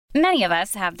Many of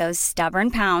us have those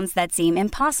stubborn pounds that seem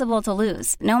impossible to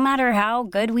lose, no matter how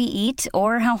good we eat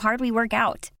or how hard we work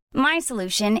out. My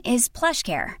solution is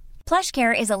PlushCare.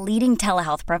 PlushCare is a leading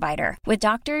telehealth provider with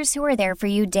doctors who are there for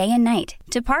you day and night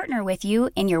to partner with you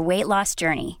in your weight loss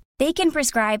journey. They can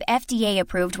prescribe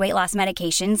FDA-approved weight loss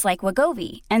medications like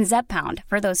Wegovy and Zepbound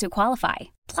for those who qualify.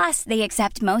 Plus, they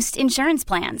accept most insurance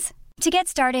plans. To get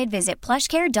started, visit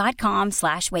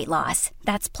plushcare.com/weightloss.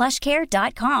 That's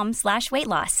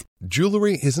plushcare.com/weightloss.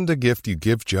 Jewelry isn't a gift you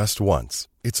give just once.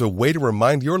 It's a way to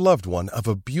remind your loved one of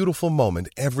a beautiful moment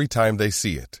every time they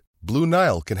see it. Blue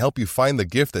Nile can help you find the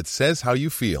gift that says how you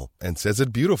feel and says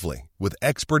it beautifully, with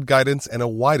expert guidance and a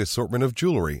wide assortment of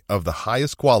jewelry of the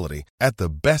highest quality at the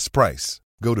best price.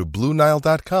 Go to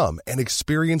BlueNile.com and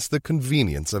experience the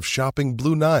convenience of shopping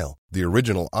Blue Nile, the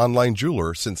original online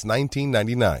jeweler since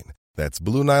 1999. That's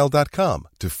BlueNile.com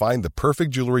to find the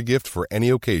perfect jewelry gift for any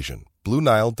occasion.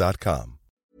 BlueNile.com.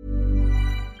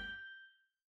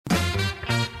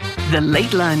 The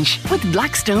Late Lunch with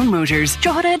Blackstone Motors,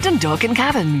 Drogheda, Dundalk and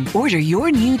Cavan. Order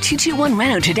your new 221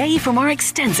 Renault today from our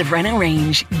extensive Renault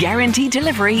range. Guaranteed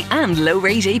delivery and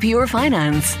low-rate APR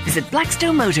finance. Visit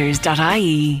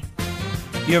blackstonemotors.ie.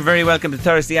 You're very welcome to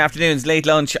Thursday afternoon's Late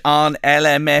Lunch on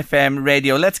LMFM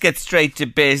Radio. Let's get straight to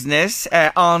business.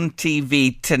 On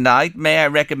TV tonight, may I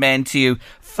recommend to you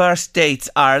First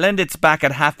Dates Ireland. It's back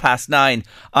at 9:30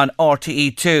 on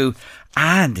RTE2.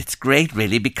 And it's great,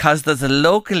 really, because there's a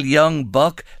local young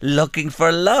buck looking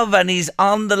for love, and he's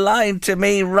on the line to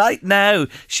me right now.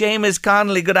 Seamus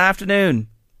Connolly, good afternoon.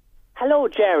 Hello,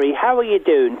 Jerry. How are you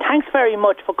doing? Thanks very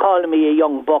much for calling me a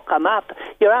young buck.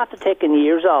 You're after taking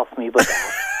years off me, but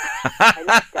I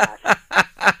like that.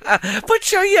 But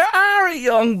sure, you are a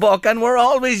young buck, and we're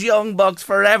always young bucks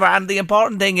forever. And the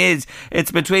important thing is,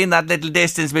 it's between that little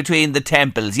distance between the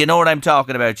temples. You know what I'm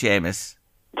talking about, Seamus?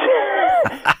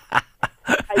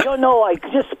 I don't know. I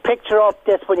could just picture up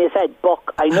this when you said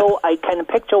buck. I know. I can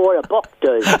picture what a buck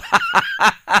does.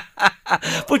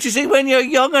 But you see, when you're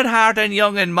young at heart and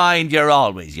young in mind, you're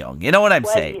always young. You know what I'm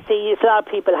saying? You see, a lot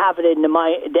of people have it in their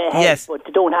head, yes, but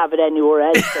they don't have it anywhere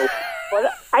else. So,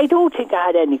 but I don't think I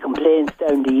had any complaints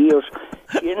down the years.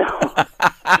 You know.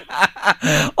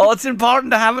 Oh, it's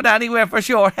important to have it anywhere for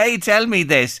sure. Hey, tell me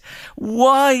this.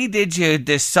 Why did you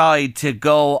decide to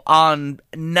go on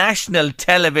national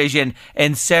television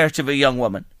in search of a young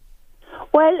woman?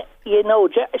 Well, you know,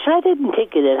 I didn't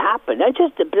think it had happened. I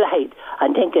just applied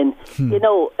and thinking, you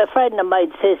know, a friend of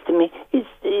mine says to me,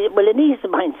 a niece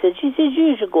of mine says, she says,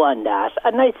 you should go on that.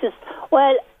 And I says,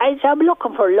 well, I'm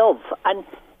looking for love. And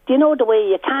you know the way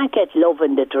you can't get love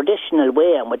in the traditional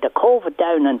way, and with the COVID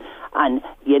down and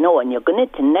you know, and you're going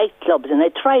into nightclubs, and I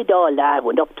tried all that.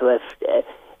 Went up to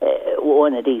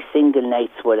one of these single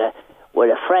nights with a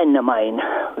friend of mine.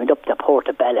 Went up to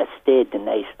Portobello, stayed the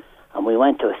night, and we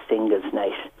went to a singles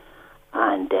night,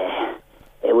 and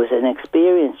it was an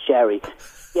experience, Jerry.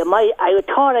 I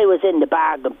thought I was in the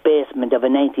bargain basement of a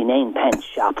 99-pence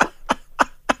shop.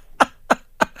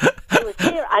 I was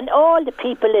there, and all the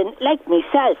people in, like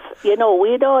myself, you know,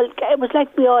 it was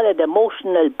like we all had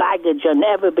emotional baggage, and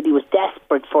everybody was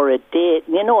desperate for a date.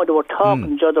 You know, they were talking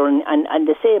to each other, and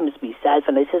the same as myself.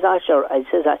 And I says, sure. I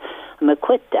says, I'm going to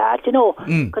quit that, you know,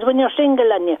 because when you're single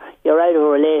and you're out of a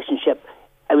relationship,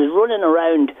 I was running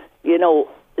around, you know,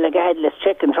 like a headless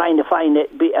chicken trying to find a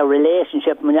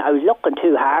relationship. I mean, I was looking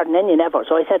too hard, and then you never.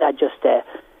 So I said, I just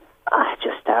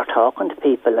start talking to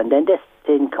people, and then this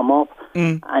didn't come up.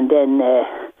 And then,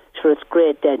 sure, it's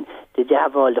great then. Did you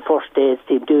have all the first days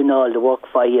team doing all the work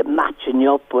for you, matching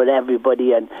you up with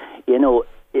everybody, and, you know,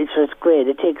 it's great.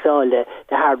 It takes all the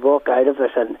hard work out of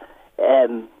it,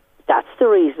 and that's the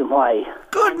reason why.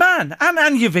 Good man.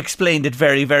 And you've explained it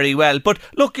very, very well. But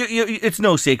look, it's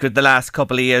no secret the last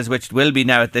couple of years, which will be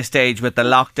now at this stage with the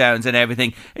lockdowns and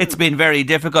everything, it's been very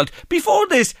difficult. Before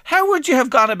this, how would you have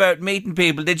gone about meeting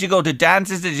people? Did you go to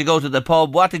dances? Did you go to the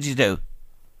pub? What did you do?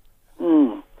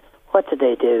 What did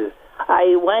I do?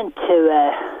 I went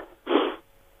to...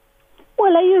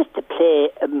 Well, I used to play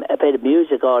a bit of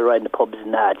music all around the pubs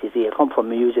and that. You see, I come from a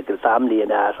musical family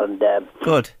and that. And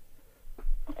good.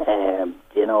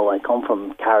 You know, I come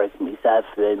from Carrick myself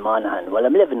in Monaghan. Well,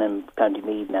 I'm living in County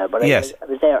Meath now, but yes. I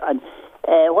was there. And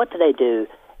what did I do?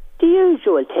 The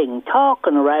usual thing,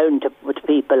 talking around with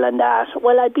people and that.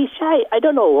 Well, I'd be shy. I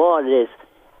don't know what it is.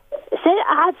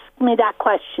 Ask me that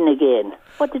question again.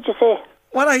 What did you say?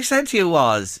 What I said to you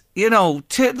was, you know,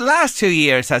 the last 2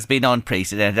 years has been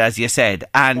unprecedented, as you said,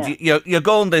 and you're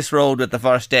going this road with the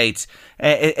first dates.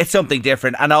 It's something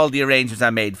different, and all the arrangements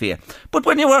are made for you. But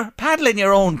when you were paddling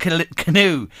your own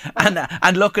canoe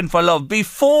and looking for love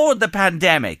before the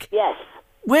pandemic, yes,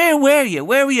 Where were you?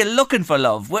 Where were you looking for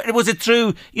love? Was it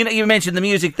through, you mentioned the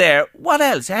music there. What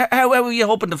else? How were you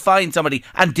hoping to find somebody?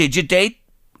 And did you date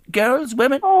girls,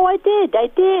 women? Oh, I did. I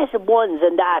dated ones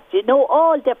and that,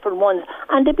 all different ones.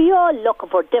 And they'd be all looking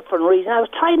for different reasons. I was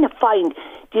trying to find,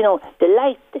 the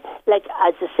light, like,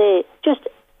 as I say, just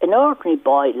an ordinary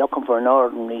boy looking for an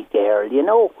ordinary girl,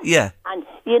 Yeah. And,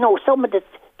 someone that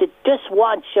just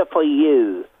wants you for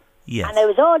you. Yes. And I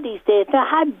was all these days, I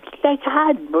had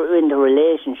in the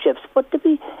relationships, but to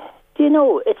be,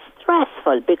 it's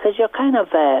stressful because you're kind of,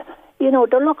 they're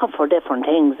looking for different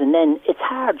things, and then it's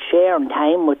hard sharing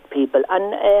time with people.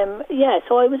 And,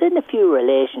 so I was in a few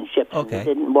relationships and it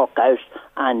didn't work out.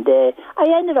 And I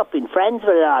ended up being friends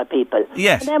with a lot of people.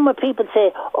 Yes. And then when people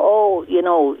say, oh,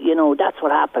 that's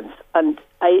what happens. And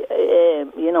I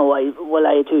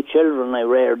had 2 children. I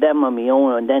reared them on my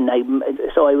own, and then I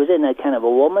was in a kind of a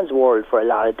woman's world for a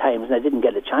lot of times, and I didn't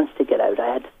get a chance to get out.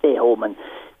 I had to stay home and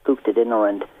cook the dinner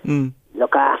and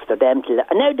look after them.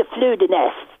 And now they flew the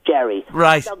nest, Jerry.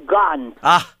 Right. They're gone.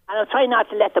 Ah. And I'm trying not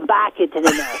to let them back into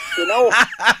the nest,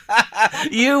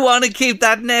 You want to keep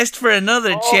that nest for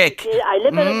another chick. I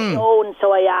live on my own,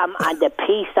 so I am, and the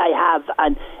peace I have,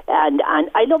 and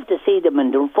I love to see them,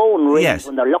 and their phone rings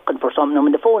when they're looking for something, and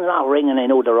when the phone's not ringing, I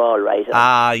know they're all right.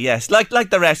 Ah, yes, like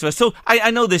the rest of us. So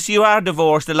I know this, you are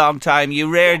divorced a long time, you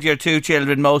reared your 2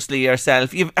 children mostly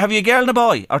yourself. Have you a girl and a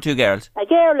boy, or 2 girls? A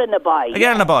girl and a boy. A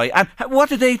girl and a boy. And what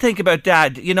do they think about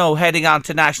Dad, heading on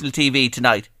to national TV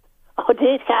tonight? Oh,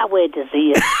 they can't wait to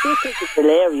see it. They think it's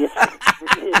hilarious.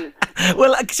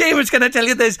 Well, Seamus, can I tell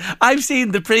you this? I've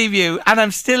seen the preview and I'm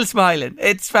still smiling.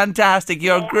 It's fantastic.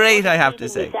 You're great, I have to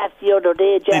say. That's the other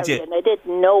day, Jerry, Did you? and I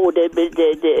didn't know the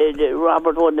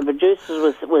Robert, one of the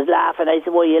producers, was laughing. I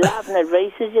said, well, you're laughing at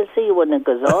races, you'll see when it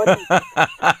goes on.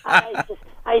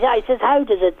 I says, how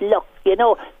does it look?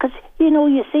 Because,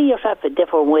 you see yourself a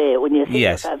different way when you see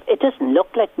yourself. It doesn't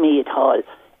look like me at all.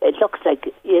 It looks like,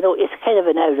 it's kind of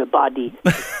an out of body.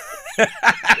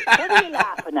 What are you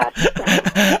laughing at?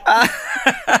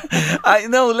 I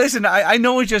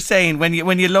know what you're saying when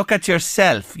you look at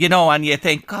yourself, and you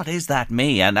think, God, is that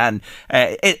me? And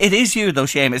it is you though,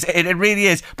 Seamus. It really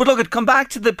is. But look, come back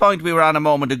to the point we were on a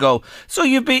moment ago. So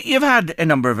you've had a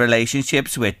number of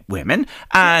relationships with women,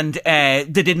 and they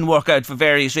didn't work out for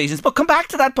various reasons. But come back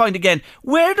to that point again.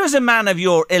 Where does a man of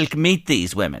your ilk meet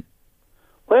these women?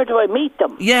 Where do I meet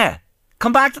them? Yeah.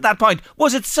 Come back to that point.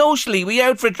 Was it socially? Were you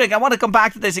out for a drink? I want to come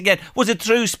back to this again. Was it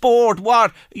through sport?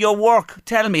 What? Your work?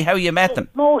 Tell me how you met them.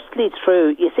 Mostly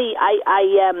through. You see,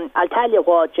 I'll tell you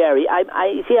what, Jerry. I'm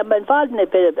involved in a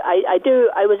bit of. I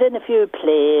was in a few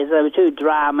plays. I was doing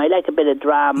drama. I like a bit of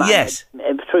drama. Yes.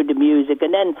 Through the music,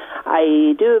 and then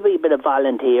I do a wee bit of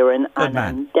volunteering, and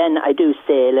then I do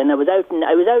sail. And I was out in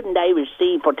the Irish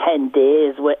Sea for 10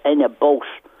 days in a boat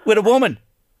with a woman.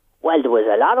 Well, there was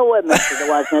a lot of women, but there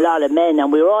wasn't a lot of men,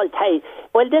 and we were all tight.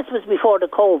 Well, this was before the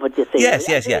COVID, you see. Yes.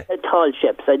 Tall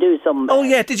ships. I do some... Oh,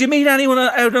 yeah. Did you meet anyone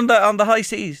out on the high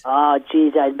seas? Oh,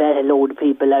 geez, I met a load of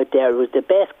people out there. It was the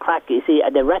best crack, you see,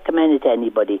 and they recommend it to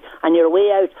anybody. And you're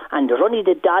way out, and there's only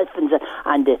the dolphins,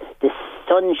 and the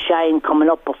sunshine coming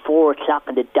up at 4 o'clock,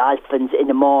 and the dolphins in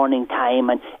the morning time,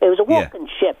 and it was a working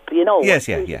ship, Yes.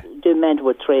 Do meant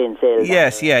with train sail.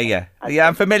 Yes, yeah,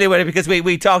 I'm familiar with it because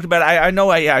we talked about it. I know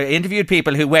I interviewed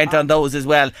people who went on those as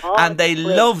well, and they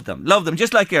loved them,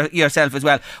 just like yourself as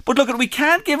well. But look, we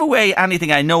can't give away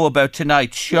anything I know about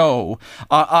tonight's show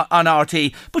on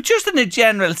RT, but just in a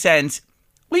general sense,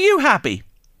 were you happy?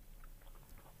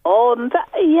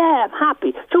 Yeah, I'm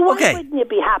happy. So why wouldn't you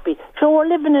be happy? So we're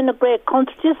living in a great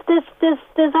country. This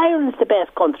Ireland's the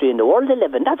best country in the world to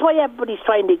live in. That's why everybody's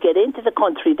trying to get into the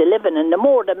country to live in, and the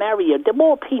more the merrier. The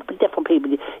more people, different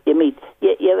people you meet,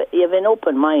 you have an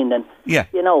open mind, and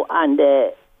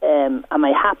am I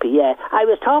happy? Yeah. I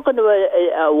was talking to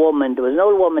a woman. There was an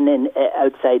old woman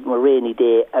outside on a rainy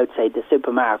day outside the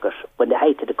supermarket when the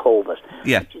height of the COVID.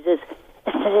 Yeah. She says,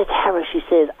 "It's Harry," she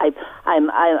says, I'm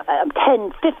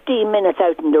 10, 15 minutes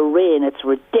out in the rain. It's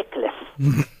ridiculous.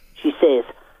 She says,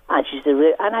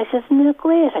 and I says, "No,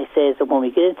 great." I says, and when we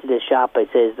get into the shop, I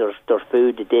says, there's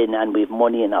food in and we've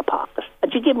money in our pocket.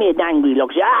 And she give me an angry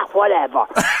look. She said, whatever.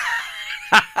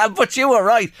 But you were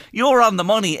right. You're on the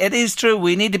money. It is true.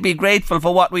 We need to be grateful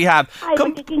for what we have.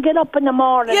 But you can get up in the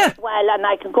morning as well, and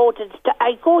I can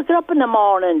get up in the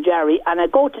morning, Jerry, and I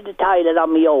go to the toilet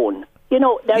on my own. I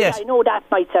know that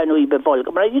might sound a wee bit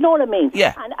vulgar, but you know what I mean?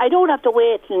 Yeah. And I don't have to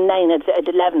wait till 9 at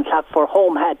 11 o'clock for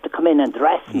home head to come in and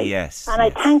dress me. Yes. And I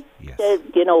thank,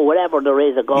 whatever there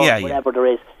is, whatever there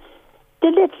is. The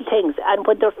little things, and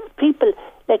when there's people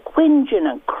like whinging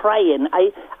and crying,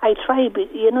 I try,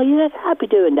 I'd be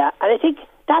doing that. And I think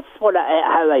that's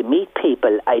how I meet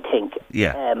people, I think.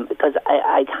 Yeah. Because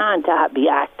I can't be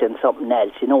acting something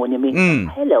else, when you meet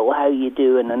hello, how you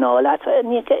doing and all that.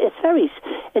 And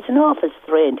it's an awful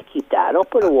strain to keep that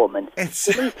up with a woman.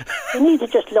 You need to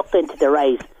just look into their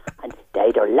eyes, and they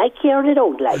either like you or they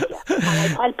don't like you. And I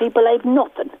tell people I've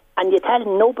nothing. And you tell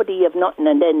them nobody you have nothing,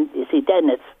 and then, you see, then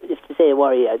it's, if they say,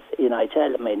 worry, I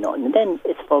tell them I have nothing. And then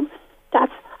it's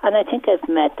and I think I've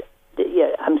met,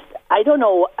 I don't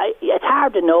know, it's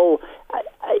hard to know,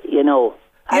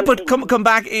 Yeah, but come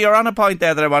back, you're on a point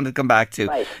there that I wanted to come back to.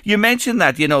 Right. You mentioned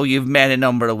that, you've met a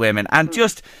number of women, and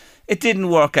just, it didn't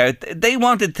work out. They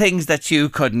wanted things that you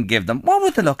couldn't give them. What were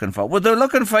they looking for? Were they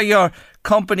looking for your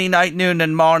company night, noon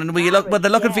and morning? Were they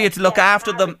looking for you to look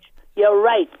after them? You're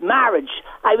right, marriage.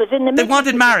 I was in the middle. They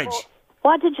wanted marriage.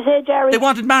 What did you say, Jerry? They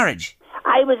wanted marriage.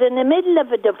 I was in the middle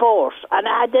of a divorce, and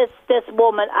I had this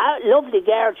woman, lovely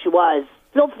girl she was,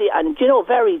 lovely, and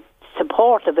very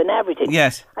supportive and everything.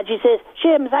 Yes. And she says,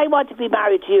 Seamus, I want to be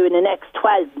married to you in the next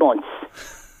 12 months.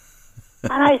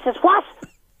 And I says, what?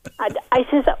 And I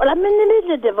says, well, I'm in the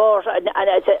middle of divorce. And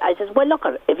I says, well, look,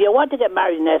 if you want to get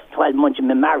married in the next 12 months, you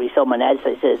may marry someone else.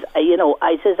 I says,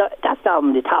 that's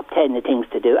on the top 10 of things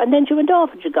to do. And then she went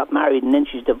off and she got married, and then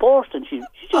she's divorced, and she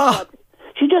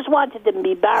just wanted to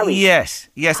be married. Yes.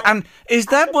 And is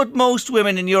that what most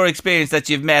women in your experience that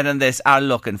you've met in this are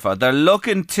looking for? They're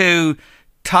looking to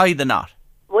tie the knot.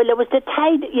 Well, it was the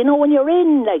tie, when you're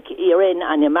in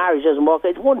and your marriage doesn't work,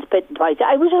 it's once bitten, twice.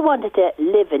 I just wanted to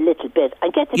live a little bit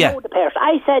and get to know the person.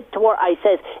 I said to her,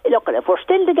 look, if we're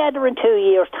still together in 2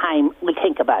 years' time, we'll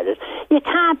think about it. You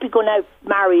can't be going out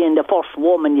marrying the first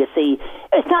woman you see.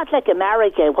 It's not like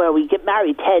America where we get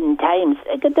married 10 times.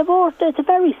 Like a divorce, it's a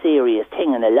very serious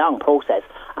thing and a long process.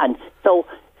 And so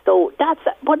that's,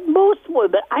 but most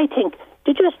women, I think,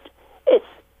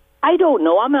 I don't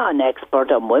know. I'm not an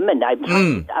expert on women.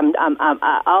 I'm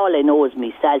all I know is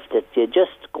myself, that you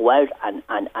just go out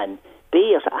and be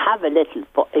yourself. Have a little.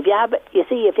 If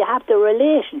you have the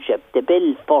relationship to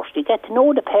build first, you get to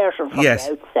know the person from the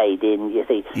outside in. You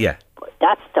see. Yeah.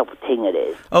 That's the thing it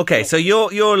is. Okay, so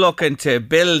you're looking to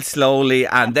build slowly,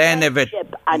 and then if it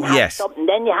have something,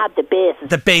 then you have the basis.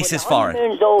 The basis for it.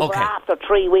 When the honeymoon's over, after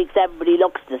 3 weeks, everybody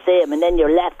looks the same, and then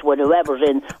you're left with whoever's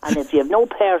in. And if you have no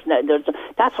person,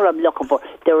 that's what I'm looking for.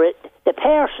 The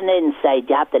person inside,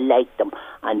 you have to like them,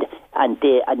 and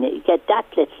you get that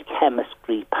little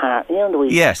chemistry part.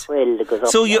 The thrill that goes up.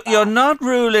 So you're not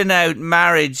ruling out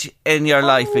marriage in your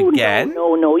life again? No.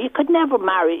 You could never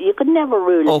marry. You could never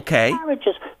rule it. Okay. Marriage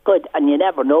is good, and you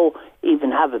never know.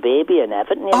 Even have a baby and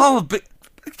everything. But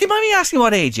do you mind me asking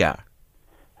what age you are?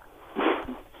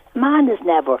 A man's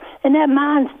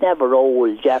never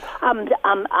old, Jeff. I'm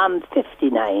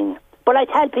 59. But I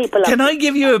tell people... Can I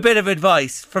give you a bit of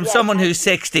advice from someone who's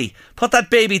 60? Put that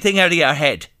baby thing out of your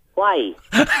head. Why?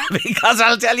 Because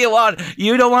I'll tell you what,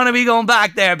 you don't want to be going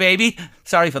back there, baby.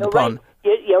 Sorry for the pun.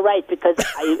 You're right, because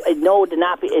I know the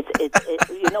nappy.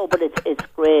 But it's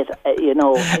great.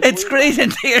 It's great in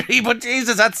theory, but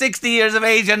Jesus, at 60 years of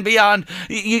age and beyond,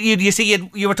 you see,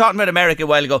 you were talking about America a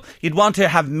while ago. You'd want to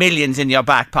have millions in your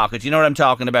back pocket. You know what I'm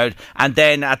talking about? And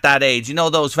then at that age,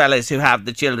 those fellas who have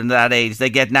the children at that age, they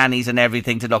get nannies and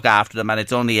everything to look after them, and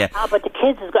it's only a... but the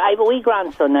kids is good. I have a wee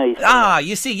grandson now.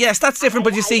 You see, yes, that's different.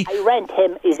 But you see, I rent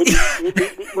him.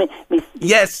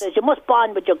 Yes. Says you must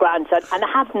bond with your grandson, and I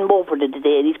have him over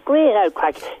today, and he's great out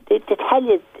crack. They tell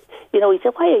you, he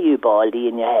said, why are you baldy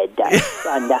in your head, Dad?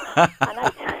 And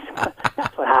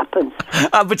that's what happens.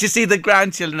 But you see, the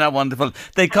grandchildren are wonderful.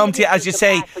 They come to you, as you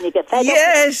say.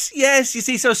 Yes. You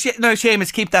see, so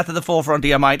Seamus, keep that to the forefront of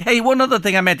your mind. Hey, one other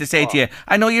thing I meant to say to you.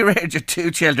 I know you raised your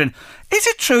 2 children. Is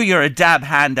it true you're a dab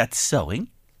hand at sewing?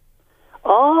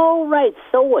 Oh, right,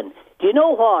 sewing. Do you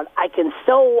know what? I can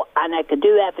sew and I can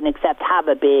do everything except have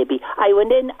a baby. I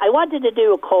went in, I wanted to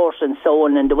do a course in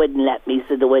sewing, and they wouldn't let me,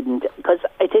 so they wouldn't. Because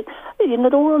I think, they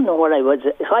don't know what I was.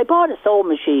 So I bought a sewing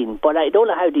machine, but I don't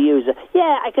know how to use it.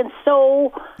 Yeah, I can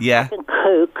sew. Yeah. I can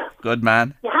cook. Good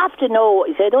man. You have to know.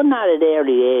 I done that at an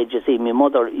early age. You see, my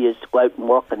mother used to go out and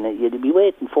work, and you'd be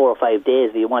waiting 4 or 5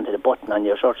 days if you wanted a button on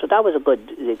your shirt. So that was a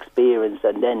good experience.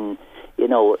 And then,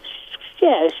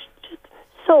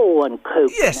 sew and cook.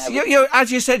 Yes, you're,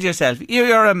 as you said yourself,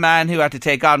 you're a man who had to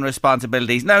take on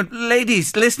responsibilities. Now,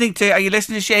 ladies, are you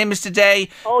listening to Seamus today?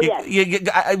 Oh, yes.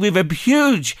 We have a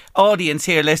huge audience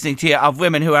here listening to you of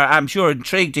women who are, I'm sure,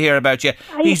 intrigued to hear about you.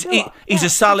 He's a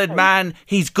solid man.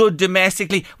 He's good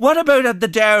domestically. What about at the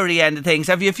dowry end of things?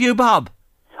 Have you a few bob?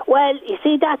 Well, you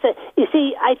see,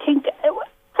 I think...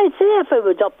 I'd say if it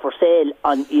was up for sale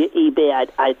on eBay,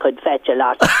 I could fetch a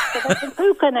lot. But I can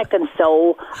cook and I can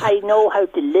sew. I know how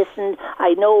to listen.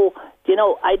 I know,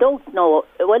 I don't know.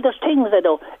 Well, there's things I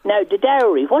don't. Now, the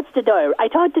dowry, what's the dowry? I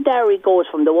thought the dowry goes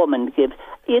from the woman gives.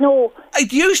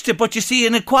 It used to, but you see,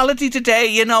 inequality today,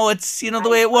 it's, the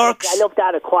way it works. I love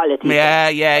that equality. Yeah.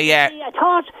 See, I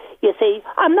thought, you see,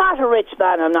 I'm not a rich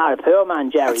man, I'm not a poor man,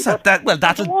 Jerry.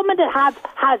 That'll... The woman that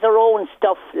has her own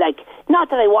stuff, like, not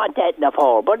that I want Etna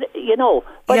for, but,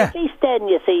 but at least then,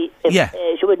 you see,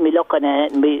 if she wouldn't be looking at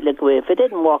it and be like, well, if it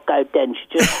didn't work out, then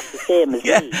she just have the same as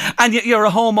me. And you're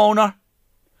a homeowner?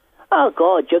 Oh,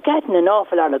 God, you're getting an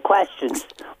awful lot of questions.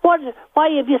 Why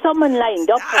have you someone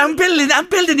lined up? I'm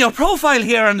building your profile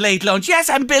here on Late Lunch. Yes,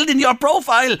 I'm building your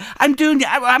profile. I'm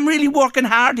really working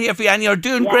hard here for you, and you're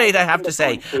doing great, I have to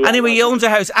say. Anyway, he owns a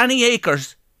house. Any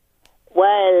acres? Well,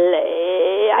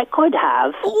 I could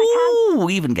have. Ooh,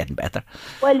 even getting better.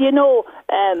 Well,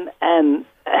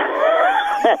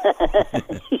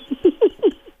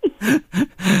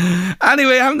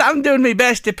 Anyway, I'm doing my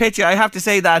best to pitch you, I have to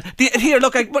say that. Here,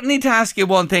 look, I need to ask you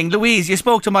one thing. Louise, you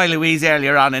spoke to my Louise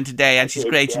earlier on in today, and she's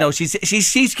great to know.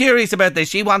 She's curious about this.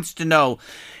 She wants to know,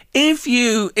 is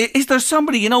there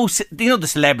somebody, the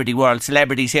celebrity world,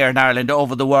 celebrities here in Ireland,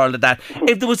 over the world, and that,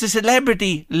 if there was a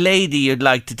celebrity lady you'd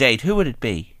like to date, who would it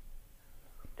be?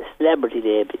 The celebrity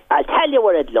lady. I'll tell you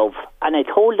what I'd love. And I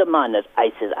told them on it,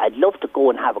 I said, I'd love to go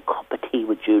and have a cup of tea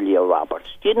with Julia Roberts.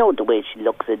 Do you know the way she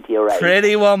looks into your eyes?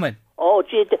 Pretty woman. Oh,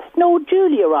 gee, no,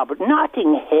 Julia Roberts,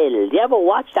 Notting Hill. Do you ever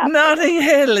watch that? Notting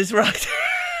Hill is right.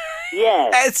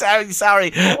 Yeah.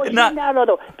 Sorry. Oh,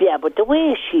 no. Yeah, but the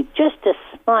way just the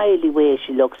smiley way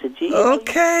she looks at you.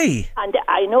 Okay. And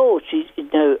I know she's,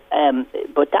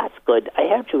 but that's good. I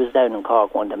heard she was down in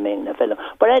Cork one time making a film.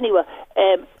 But anyway,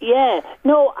 I've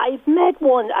met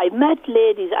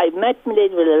ladies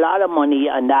with a lot of money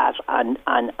and that, and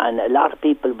a lot of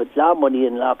people with a lot of money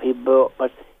and a lot of people,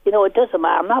 but it doesn't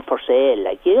matter. I'm not for sale.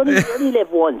 Like, you only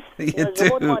live once. She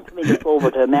wouldn't want me to go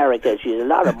over to America. She has a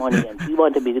lot of money, and she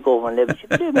wanted me to go over and live. She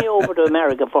flew me over to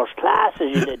America first class,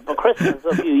 as she did for Christmas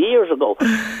a few years ago.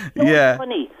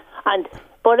 Funny.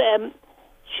 But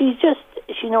she's just,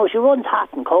 she runs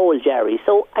hot and cold, Jerry.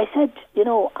 So I said,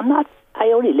 I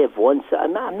only live once.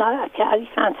 You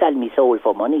can't sell me soul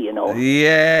for money,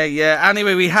 Yeah.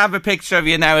 Anyway, we have a picture of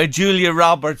you now, a Julia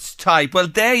Roberts type. Well,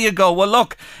 there you go. Well,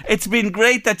 look, it's been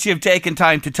great that you've taken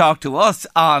time to talk to us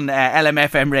on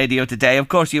LMFM radio today. Of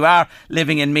course, you are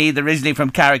living in Meath, originally from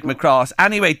Carrickmacross.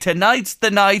 Anyway, tonight's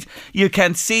the night. You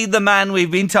can see the man we've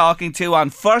been talking to on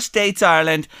First Dates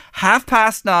Ireland,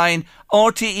 9:30,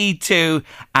 RTE2,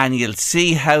 and you'll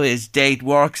see how his date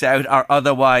works out or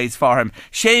otherwise for him.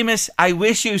 Seamus, I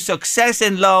wish you success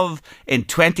in love in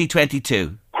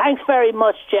 2022. Thanks very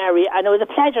much, Jerry, and it was a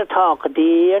pleasure talking to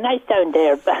you. You're nice down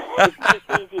there.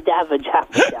 It's easy to have a chat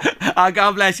with you. Oh,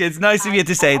 God bless you. It's nice of you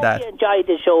to say that. I hope you enjoyed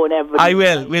the show and everything. I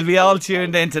will. We'll be all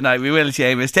tuned in tonight. We will,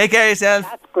 Seamus. Take care of yourself.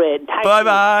 That's great.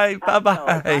 Bye-bye.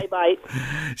 Bye-bye. Bye-bye.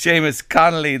 Seamus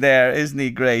Connolly there, isn't he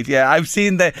great? Yeah, I've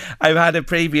had a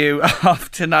preview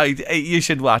of tonight. You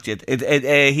should watch it.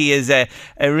 He is a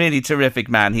really terrific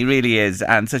man. He really is,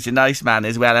 and such a nice man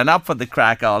as well, and up for the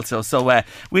crack also. So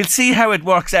we'll see how it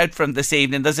works out from this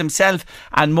evening. There's himself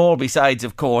and more besides,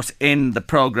 of course, in the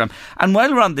programme. And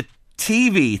while we're on the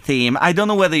TV theme, I don't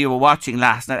know whether you were watching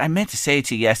last night. I meant to say it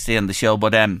to you yesterday on the show,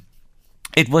 but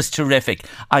it was terrific.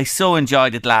 I so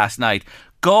enjoyed it last night.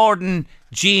 Gordon,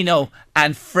 Gino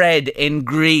and Fred in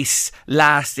Greece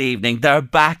last evening. They're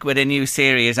back with a new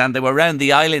series, and they were around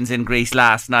the islands in Greece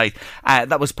last night.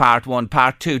 That was part 1,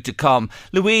 part 2 to come.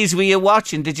 Louise, were you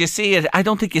watching? Did you see it? I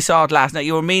don't think you saw it last night.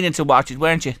 You were meaning to watch it,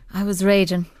 weren't you? I was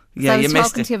raging. Yeah, I was you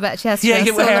missed talking it. to you about it yesterday. Yeah,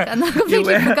 you were. And I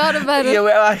completely forgot about it.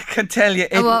 I can tell you.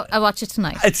 I watch it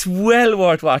tonight. It's well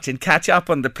worth watching. Catch up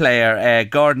on the player,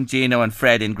 Gordon, Gino and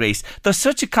Fred in Greece. They're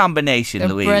such a combination, They're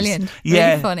Louise. Brilliant.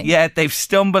 Yeah, really funny. Yeah, they've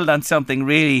stumbled on something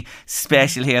really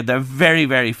special here. They're very,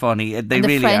 very funny. They the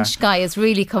really French guy is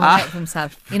really coming out of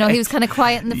himself. He was kind of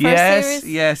quiet in the first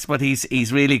series. Yes, but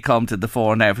he's really come to the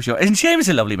fore now for sure. And Seamus is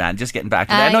a lovely man, just getting back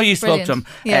to that. I know you spoke to him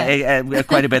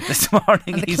quite a bit this morning.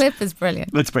 And the clip is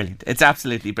brilliant. It's brilliant. It's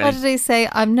absolutely brilliant. What did he say?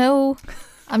 I'm no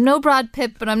Brad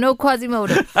Pitt, but I'm no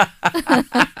Quasimodo.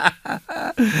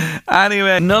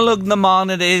 Anyway, Nullug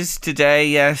Naman it is today,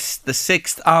 yes, the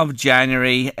 6th of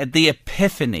January, the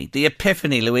Epiphany,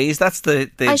 Louise, that's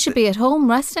the... I should be at home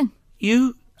resting.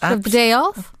 You... Have the day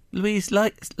off. Louise,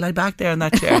 lie back there in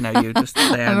that chair now. You just.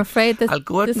 I'm afraid that I'll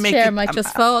go out this and make chair it, might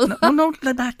just fall. No,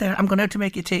 lie back there. I'm going out to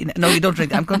make you tea. No, you don't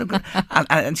drink. I'm going to,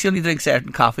 and she only drinks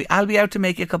certain coffee. I'll be out to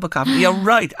make you a cup of coffee. You're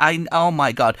right. Oh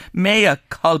my God, mea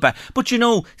culpa. But you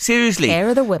know, seriously, Care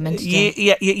of the women.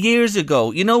 years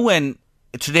ago, you know when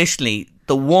traditionally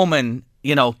the woman,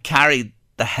 you know, carried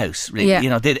the house, really, you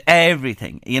know, did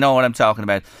everything. You know what I'm talking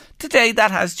about. Today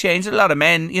that has changed. A lot of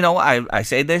men, you know, I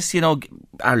say this, you know,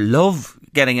 I love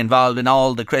getting involved in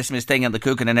all the Christmas thing and the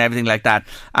cooking and everything like that,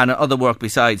 and other work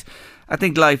besides. I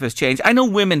think life has changed. I know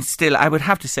women still, I would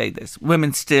have to say this,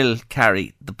 women still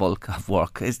carry the bulk of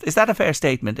work. Is that a fair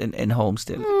statement in home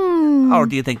still? Or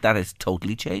do you think that has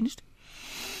totally changed?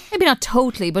 Maybe not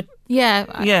totally, but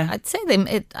I'd say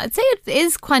it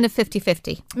is kind of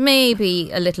 50-50.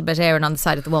 Maybe a little bit erring on the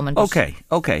side of the woman. Okay.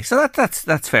 So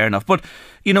that's fair enough. But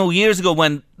you know, years ago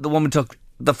when the woman took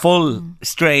the full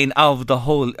strain of the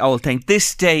whole thing,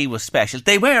 this day was special.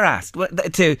 They were asked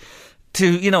to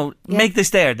you know, make this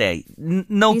their day.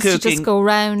 No used cooking. To just go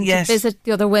round to visit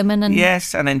the other women and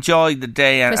enjoy the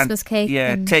day. Christmas cake.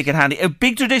 Yeah, take it handy. A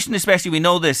big tradition, especially, we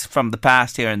know this from the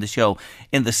past here in the show,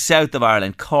 in the south of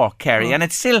Ireland, Cork, Kerry, and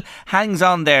it still hangs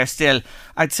on there still.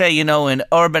 I'd say, you know, in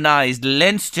urbanised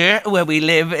Leinster, where we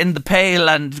live, in the Pale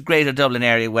and Greater Dublin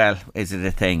area. Well, is it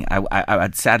a thing?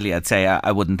 I'd say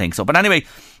I wouldn't think so. But anyway,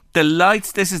 the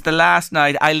lights, this is the last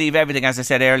night. I leave everything, as I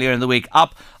said earlier in the week,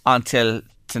 up until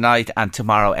tonight, and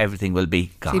tomorrow everything will be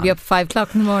gone. So you'll be up 5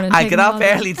 o'clock in the morning. I get up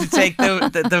early to take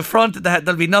the front of the house.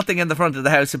 There'll be nothing in the front of the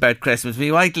house about Christmas.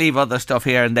 We might leave other stuff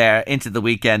here and there into the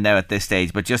weekend now at this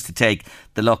stage, but just to take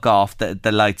the look off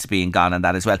the lights being gone and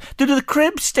that as well. Do the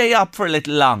cribs stay up for a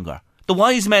little longer? The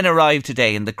wise men arrived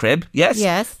today in the crib. Yes.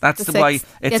 That's the why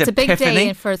it's a big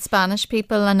day for Spanish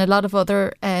people, and a lot of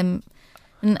other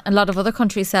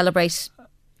countries celebrate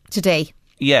today.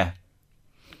 Yeah.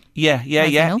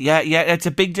 It's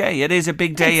a big day. It is a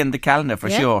big day in the calendar for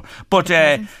sure. But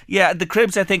the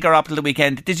cribs, I think, are up till the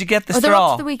weekend. Did you get the straw? They're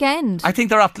up to the weekend. I think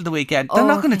they're up till the weekend. They're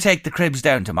not going to take the cribs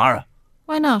down tomorrow.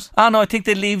 Why not? Oh no, I think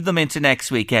they leave them into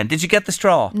next weekend. Did you get the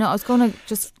straw? No, I was going to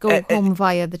just go home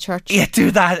via the church. Yeah,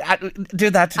 do that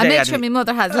today. I make sure my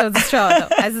mother has loads of straw though.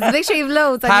 Make sure you have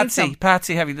loads.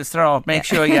 Patsy, have you the straw? Make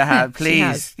sure you have,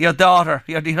 please. Your daughter,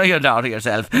 you know your daughter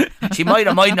yourself. She might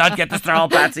or might not get the straw,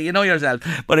 Patsy. You know yourself.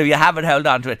 But if you haven't held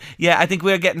on to it, I think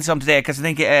we're getting some today, because I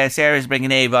think Sarah's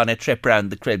bringing Ava on a trip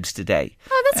round the cribs today.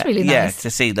 Oh, that's really nice. Yeah, to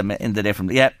see them in the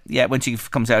different. Yeah, when she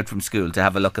comes out from school, to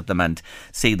have a look at them and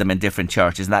see them in different churches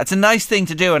and that. It's a nice thing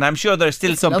to do, and I'm sure there's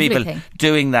still some people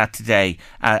doing that today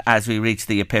as we reach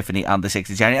the Epiphany on the 6th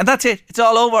of January. And that's it. It's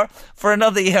all over for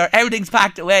another year. Everything's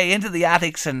packed away into the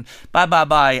attics, and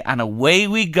bye, and away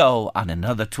we go on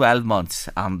another 12 months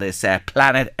on this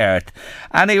planet Earth.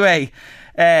 Anyway,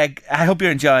 I hope you're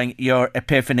enjoying your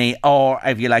Epiphany, or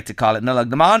if you like to call it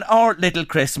Nullag Naman, or Little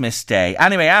Christmas Day.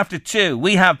 Anyway, after 2,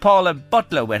 we have Paula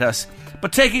Butler with us,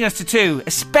 but taking us to 2,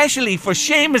 especially for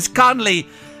Seamus Connolly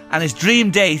and his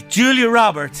dream date, Julia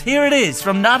Roberts. Here it is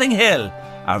from Notting Hill,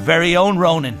 our very own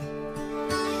Ronan.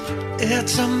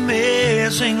 It's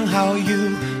amazing how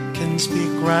you can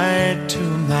speak right to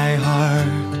my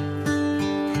heart.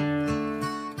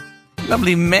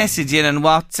 Lovely message in on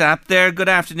WhatsApp there. Good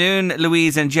afternoon,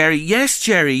 Louise and Jerry. Yes,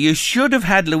 Jerry, you should have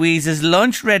had Louise's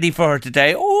lunch ready for her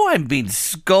today. Oh, I'm being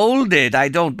scolded. I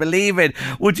don't believe it.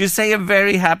 Would you say a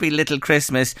very happy little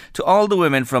Christmas to all the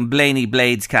women from Blaney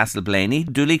Blades Castle Blaney,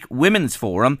 Duleek Women's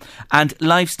Forum and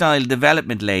Lifestyle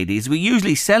Development Ladies. We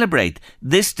usually celebrate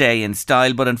this day in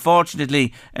style, but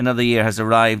unfortunately another year has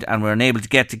arrived and we're unable to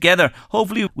get together.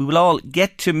 Hopefully we will all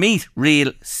get to meet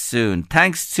real soon.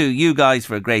 Thanks to you guys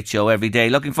for a great show every day.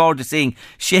 Looking forward to seeing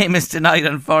Seamus tonight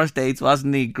on First Dates.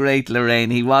 Wasn't he great,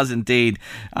 Lorraine? He was indeed.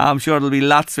 I'm sure there'll be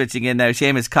lots switching in now.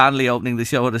 Seamus Connolly opening the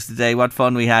show with us today. What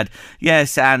fun we had.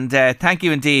 Yes, and thank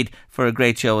you indeed for a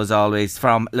great show as always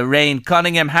from Lorraine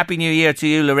Cunningham. Happy New Year to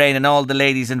you, Lorraine, and all the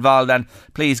ladies involved, and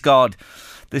please God,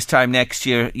 this time next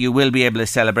year you will be able to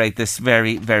celebrate this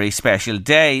very, very special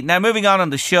day. Now, moving on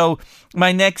the show,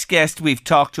 my next guest we've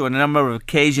talked to on a number of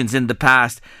occasions in the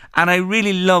past, and I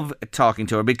really love talking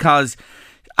to her because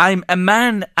I'm a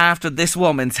man after this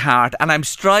woman's heart, and I'm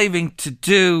striving to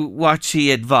do what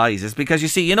she advises, because you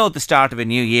see, at the start of a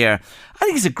new year, I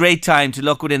think it's a great time to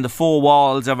look within the four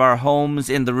walls of our homes,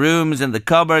 in the rooms, in the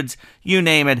cupboards, you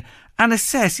name it, and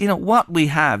assess, what we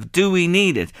have. Do we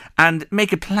need it? And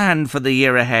make a plan for the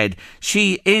year ahead.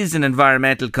 She is an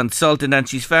environmental consultant, and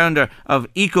she's founder of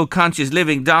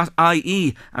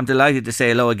EcoConsciousLiving.ie. I'm delighted to say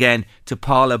hello again to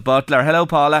Paula Butler. Hello,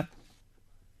 Paula.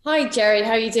 Hi, Jerry.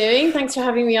 How are you doing? Thanks for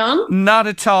having me on. Not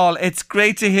at all. It's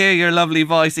great to hear your lovely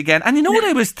voice again. And you know what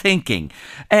I was thinking?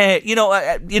 We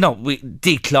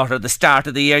declutter the start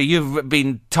of the year. You've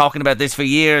been talking about this for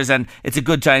years, and it's a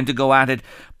good time to go at it.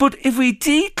 But if we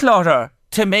declutter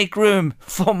to make room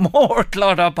for more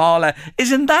clutter, Paula,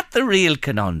 isn't that the real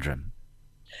conundrum?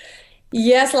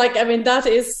 Yes, that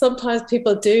is sometimes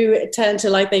people do tend to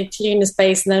they clean a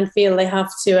space and then feel they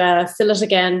have to fill it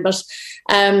again. But,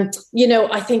 I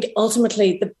think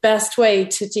ultimately the best way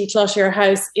to declutter your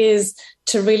house is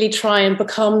to really try and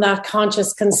become that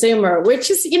conscious consumer,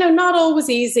 which is, not always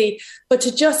easy, but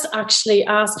to just actually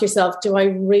ask yourself, do I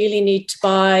really need to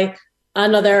buy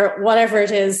another whatever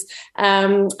it is?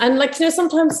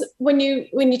 Sometimes when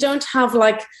you don't have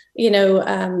lots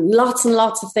and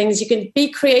lots of things, you can be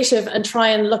creative and try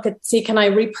and see, can I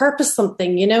repurpose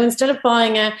something? Instead of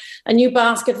buying a new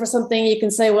basket for something, you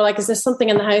can say, well, is there something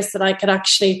in the house that I could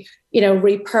actually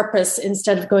repurpose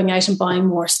instead of going out and buying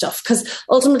more stuff? Because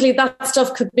ultimately that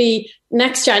stuff could be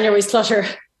next January's clutter.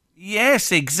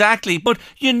 Yes, exactly. But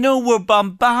we're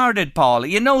bombarded, Paula.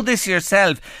 You know this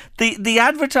yourself. The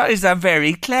advertisers are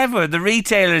very clever, the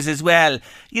retailers as well.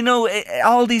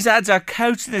 All these ads are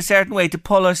couched in a certain way to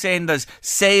pull us in. There's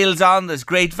sales on, there's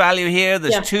great value here,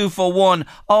 there's 2 for 1,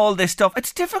 all this stuff.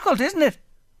 It's difficult, isn't it?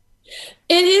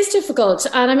 It is difficult.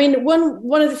 And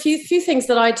one of the few things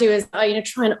that I do is I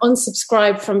try and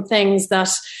unsubscribe from things that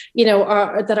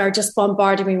are just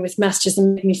bombarding me with messages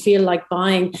and make me feel like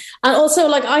buying. And also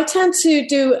I tend to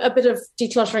do a bit of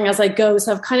decluttering as I go.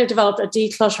 So I've kind of developed a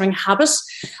decluttering habit.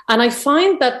 And I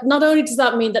find that not only does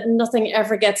that mean that nothing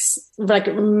ever gets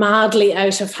madly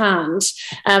out of hand,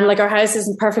 our house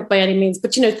isn't perfect by any means,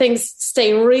 but things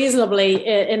stay reasonably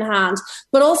in hand.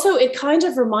 But also it kind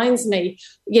of reminds me,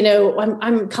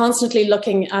 I'm constantly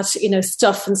looking at,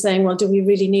 stuff and saying, well, do we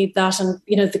really need that? And,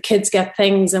 the kids get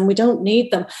things and we don't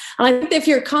need them. And I think if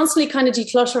you're constantly kind of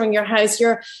decluttering your house,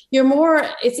 you're more,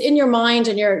 it's in your mind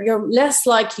and you're less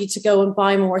likely to go and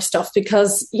buy more stuff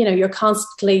because, you're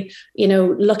constantly,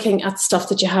 looking at stuff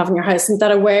that you have in your house and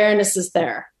that awareness is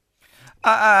there.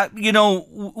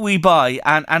 We buy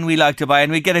and we like to buy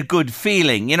and we get a good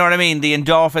feeling. You know what I mean? The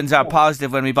endorphins are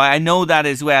positive when we buy. I know that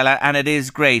as well, and it is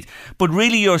great. But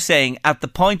really you're saying at the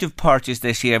point of purchase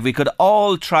this year, we could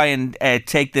all try and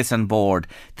take this on board.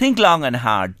 Think long and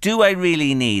hard. Do I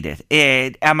really need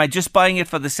it? Am I just buying it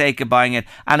for the sake of buying it?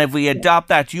 And if we adopt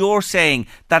that, you're saying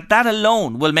that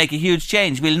alone will make a huge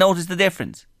change. We'll notice the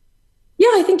difference. Yeah,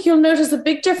 I think you'll notice a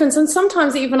big difference. And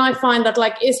sometimes even I find that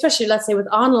especially let's say with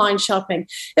online shopping,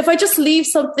 if I just leave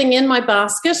something in my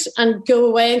basket and go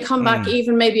away and come back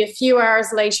even maybe a few hours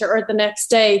later or the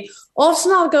next day,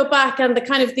 often I'll go back and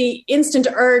the instant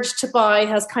urge to buy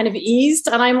has kind of eased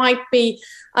and I might be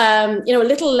a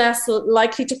little less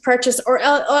likely to purchase, or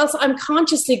else I'm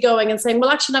consciously going and saying, well,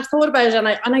 actually, I've thought about it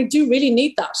and I do really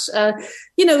need that. So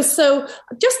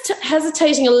just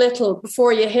hesitating a little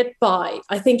before you hit buy.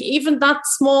 I think even that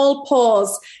small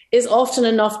pause is often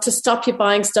enough to stop you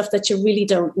buying stuff that you really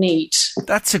don't need.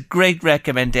 That's a great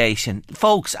recommendation.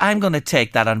 Folks, I'm going to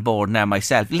take that on board now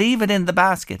myself. Leave it in the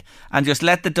basket and just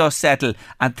let the dust settle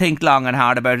and think long and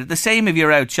hard about it. The same if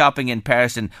you're out shopping in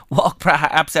person. Walk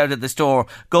perhaps out of the store,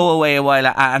 go away a while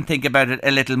and think about it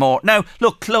a little more. Now,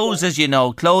 look, clothes, as you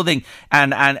know, clothing,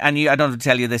 and you, I don't have to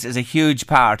tell you this, is a huge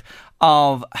part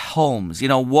of homes,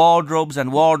 wardrobes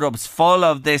and wardrobes full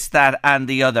of this, that and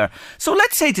the other. So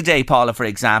let's say today, Paula, for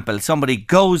example, somebody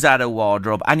goes at a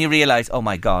wardrobe and you realise, oh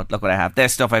my God, look what I have.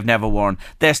 There's stuff I've never worn.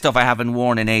 There's stuff I haven't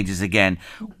worn in ages again.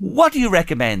 What do you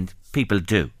recommend people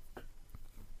do?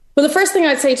 Well, the first thing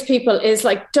I'd say to people is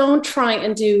don't try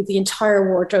and do the entire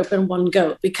wardrobe in one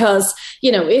go, because,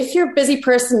 if you're a busy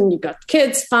person, you've got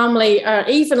kids, family,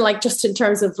 even just in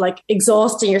terms of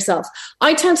exhausting yourself,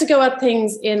 I tend to go at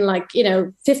things in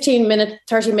 15-minute,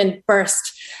 30-minute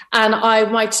burst. And I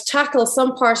might tackle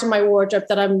some part of my wardrobe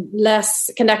that I'm less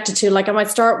connected to. I might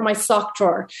start with my sock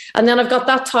drawer and then I've got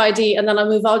that tidy and then I'll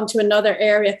move on to another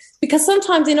area. Because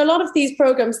sometimes in a lot of these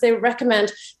programs, they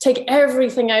recommend take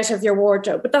everything out of your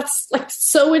wardrobe. But that's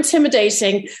so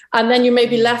intimidating. And then you may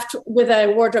be left with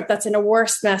a wardrobe that's in a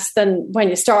worse mess than when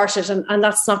you started. And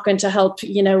that's not going to help,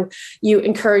 you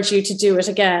encourage you to do it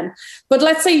again. But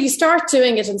let's say you start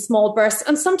doing it in small bursts.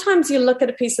 And sometimes you look at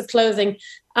a piece of clothing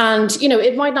and,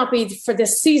 it might not be for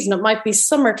this season. It might be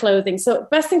summer clothing. So the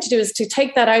best thing to do is to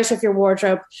take that out of your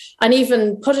wardrobe and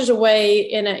even put it away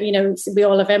in we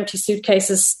all have empty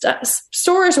suitcases,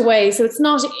 store it away. So it's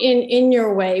not in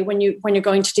your way when you're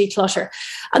going to declutter.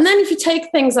 And then if you take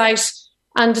things out,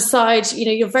 and decide,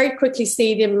 you'll very quickly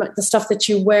see the stuff that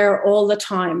you wear all the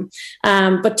time.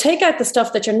 But take out the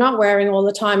stuff that you're not wearing all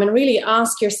the time and really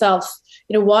ask yourself,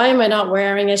 why am I not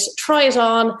wearing it? Try it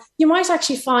on. You might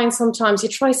actually find sometimes you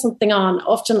try something on.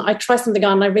 Often I try something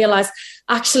on and I realize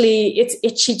actually it's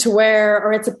itchy to wear,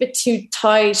 or it's a bit too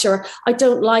tight, or I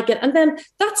don't like it. And then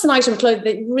that's an item of clothing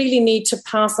that you really need to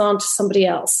pass on to somebody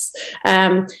else.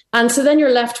 And so then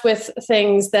you're left with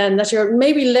things then that you're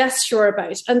maybe less sure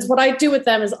about. And what I do with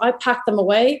them is I pack them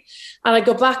away and I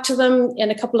go back to them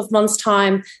in a couple of months'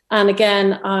 time. And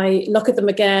again, I look at them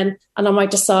again and I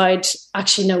might decide,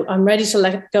 actually, no, I'm ready to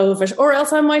let go of it. Or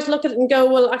else I might look at it and go,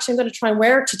 well, actually, I'm going to try and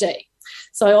wear it today.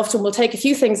 So I often will take a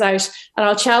few things out and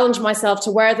I'll challenge myself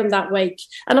to wear them that week.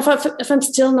 And if I'm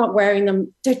still not wearing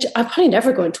them, I'm probably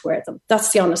never going to wear them.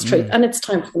 That's the honest truth. And it's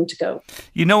time for them to go.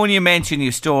 When you mention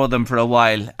you store them for a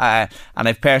while, and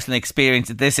I've personally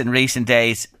experienced this in recent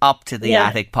days, up to the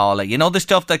attic, Paula. The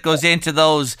stuff that goes into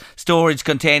those storage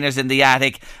containers in the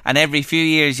attic, and every few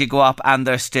years you go up and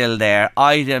they're still there.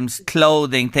 Items,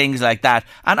 clothing, things like that.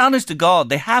 And honest to God,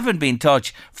 they haven't been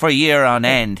touched for a year on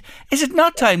end. Is it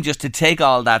not time just to take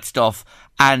all that stuff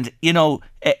and,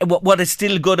 what is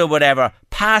still good or whatever,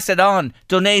 pass it on,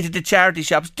 donate it to charity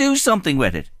shops, do something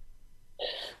with it?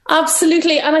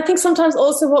 Absolutely. And I think sometimes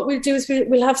also what we'll do is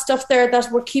we'll have stuff there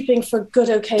that we're keeping for good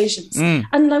occasions.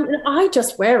 And I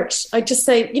just wear it. I just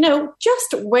say,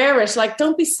 just wear it. Like,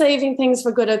 don't be saving things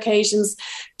for good occasions.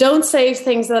 Don't save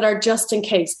things that are just in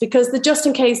case, because the just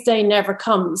in case day never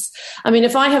comes. I mean,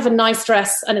 if I have a nice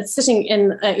dress and it's sitting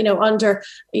in, under,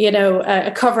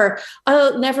 a cover,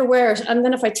 I'll never wear it. And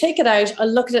then if I take it out,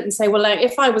 I'll look at it and say, well,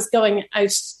 if I was going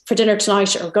out for dinner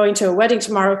tonight or going to a wedding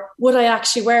tomorrow, would I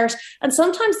actually wear it? And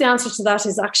sometimes the answer to that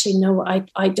is actually no,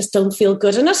 I just don't feel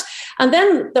good in it. And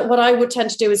then what I would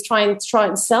tend to do is try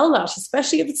and sell that,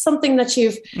 especially if it's something that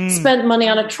you've spent money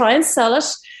on it, try and sell it.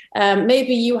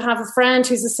 Maybe you have a friend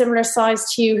who's a similar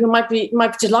size to you who might be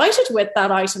delighted with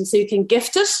that item, so you can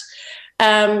gift it.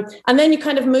 And then you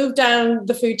kind of move down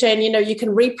the food chain, you can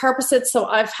repurpose it. So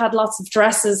I've had lots of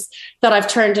dresses that I've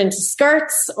turned into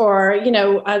skirts, or,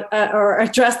 or a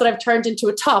dress that I've turned into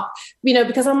a top,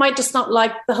 because I might just not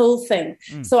like the whole thing.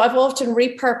 So I've often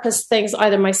repurposed things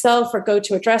either myself or go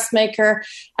to a dressmaker.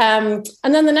 And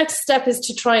then the next step is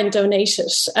to try and donate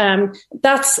it.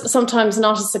 That's sometimes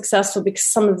not as successful because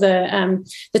some of the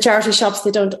charity shops,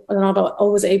 they're not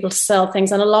always able to sell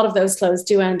things. And a lot of those clothes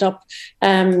do end up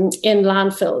in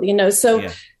landfill, so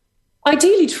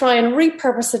ideally try and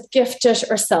repurpose it, gift it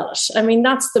or sell it. I mean,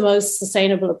 that's the most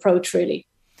sustainable approach, really.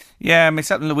 Yeah,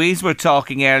 myself and Louise were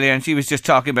talking earlier, and she was just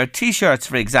talking about T-shirts,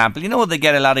 for example. They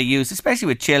get a lot of use, especially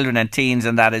with children and teens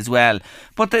and that as well.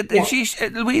 But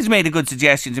Louise made a good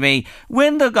suggestion to me.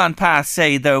 When they've gone past,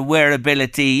 say, their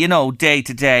wearability, day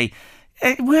to day,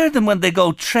 wear them when they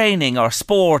go training or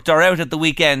sport or out at the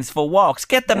weekends for walks.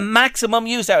 Get the maximum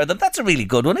use out of them. That's a really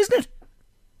good one, isn't it?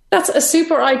 That's a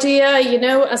super idea,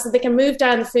 so they can move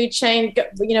down the food chain,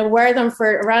 wear them for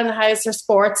around the house or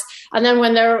sports. And then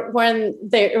when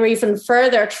they're even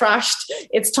further trashed,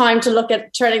 it's time to look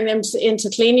at turning them into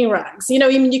cleaning rags.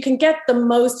 You can get the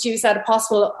most use out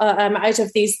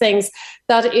of these things.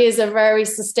 That is a very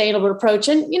sustainable approach.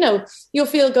 And, you'll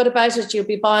feel good about it. You'll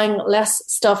be buying less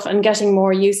stuff and getting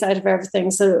more use out of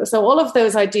everything. So all of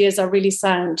those ideas are really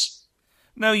sound.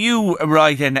 Now, you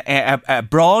write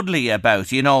broadly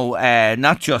about,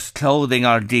 not just clothing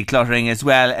or decluttering as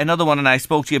well. Another one, and I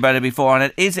spoke to you about it before, and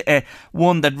it is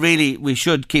one that really we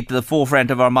should keep to the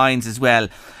forefront of our minds as well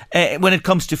when it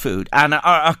comes to food. And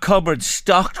our cupboards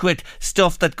stocked with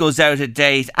stuff that goes out of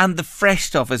date, and the fresh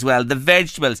stuff as well, the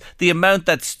vegetables, the amount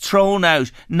that's thrown out,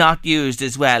 not used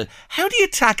as well. How do you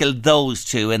tackle those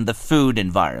two in the food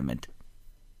environment?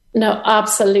 No,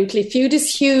 absolutely. Food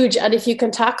is huge. And if you can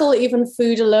tackle even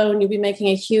food alone, you'll be making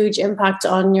a huge impact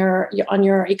on your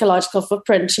ecological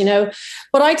footprint,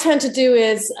 What I tend to do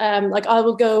is, I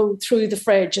will go through the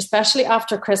fridge, especially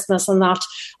after Christmas and that,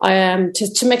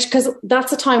 to make sure, because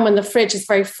that's a time when the fridge is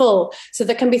very full. So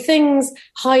there can be things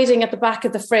hiding at the back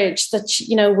of the fridge that,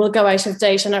 will go out of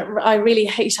date. And I really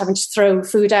hate having to throw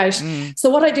food out. So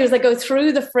what I do is I go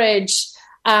through the fridge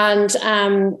and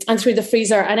through the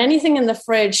freezer, and anything in the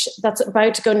fridge that's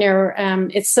about to go near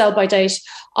its sell by date,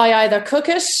 I either cook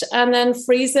it and then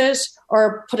freeze it,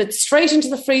 or put it straight into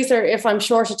the freezer. If I'm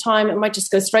short of time, it might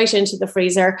just go straight into the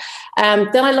freezer.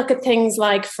 Then I look at things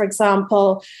like, for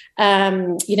example,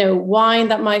 wine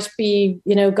that might be,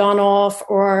 gone off,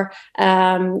 or,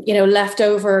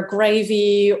 leftover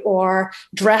gravy or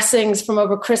dressings from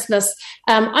over Christmas.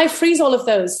 I freeze all of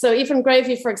those. So even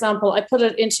gravy, for example, I put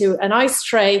it into an ice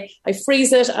tray, I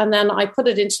freeze it, and then I put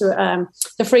it into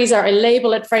the freezer. I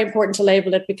label it. Very important to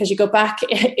label it, because you go back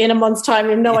in a month's time,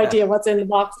 you have no idea what's in the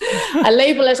box. I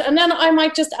label it, and then I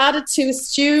might just add it to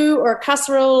stew or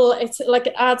casserole. It's like,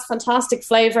 it adds fantastic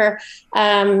flavour.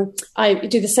 I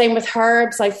do the same with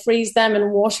herbs. I freeze them in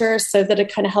water so that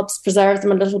it kind of helps preserve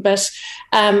them a little bit.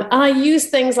 And I use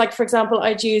things like, for example,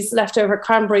 I'd use leftover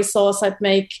cranberry sauce. I'd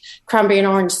make cranberry and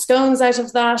orange scones out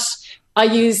of that. I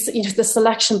use, the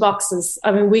selection boxes.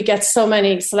 I mean, we get so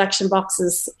many selection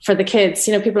boxes for the kids.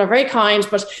 People are very kind,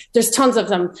 but there's tons of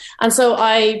them. And so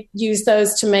I use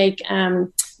those to make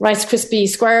Rice Krispie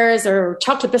squares or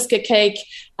chocolate biscuit cake.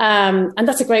 And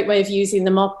that's a great way of using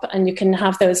them up. And you can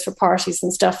have those for parties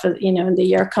and stuff, in the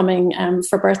year coming,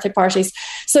 for birthday parties.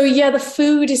 So yeah, the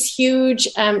food is huge.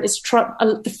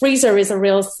 The freezer is a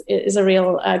real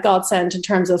godsend in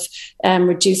terms of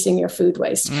reducing your food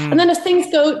waste. And then if things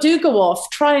do go off,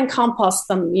 try and compost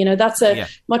them. That's a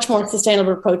much more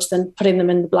sustainable approach than putting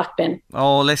them in the black bin.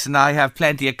 Oh, listen, I have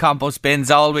plenty of compost bins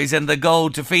always in the go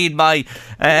to feed my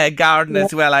garden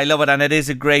as well. I love it, and it is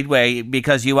a great way,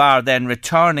 because you are then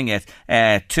returning it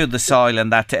to the soil,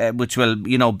 and that which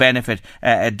will benefit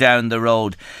down the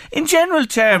road. In general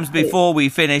terms, before we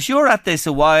finish, you're at this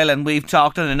a while, and we've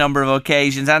talked on a number of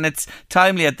occasions, and it's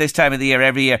timely at this time of the year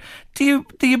every year. Do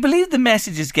you believe the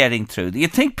message is getting through? Do you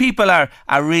think people are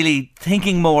really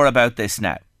thinking more about this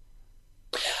now?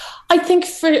 I think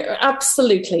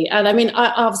absolutely. And I mean,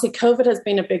 obviously COVID has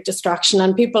been a big distraction,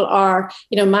 and people are,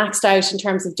 maxed out in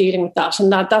terms of dealing with that. And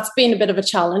that's been a bit of a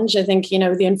challenge. I think,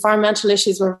 the environmental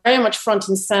issues were very much front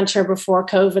and center before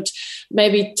COVID,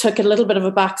 maybe took a little bit of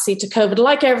a backseat to COVID,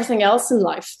 like everything else in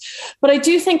life. But I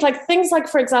do think things like,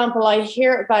 for example, I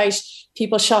hear about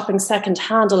people shopping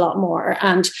secondhand a lot more,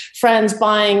 and friends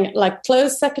buying like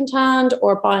clothes secondhand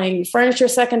or buying furniture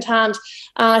secondhand.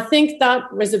 And I think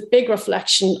that was a big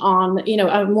reflection on,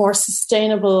 a more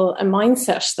sustainable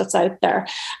mindset that's out there.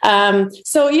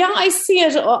 So yeah, I see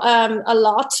it a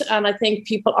lot, and I think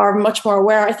people are much more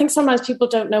aware. I think sometimes people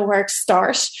don't know where to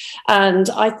start. And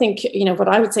I think, what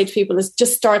I would say to people is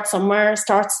just start somewhere,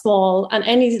 start small, and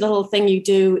any little thing you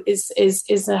do is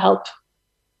a help.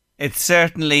 It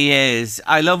certainly is.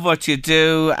 I love what you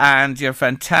do, and you're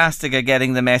fantastic at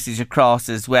getting the message across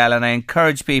as well. And I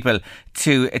encourage people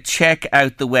to check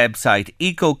out the website,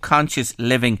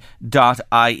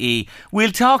 ecoconsciousliving.ie.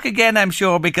 We'll talk again, I'm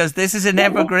sure, because this is an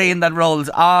evergreen that rolls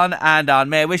on and on.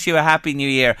 May I wish you a happy new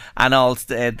year and all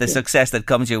the success that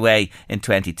comes your way in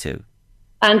 22.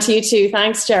 And to you too.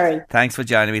 Thanks, Jerry. Thanks for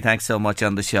joining me. Thanks so much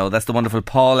on the show. That's the wonderful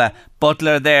Paula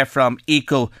Butler there from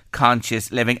Eco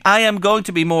Conscious Living. I am going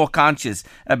to be more conscious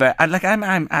about, I'll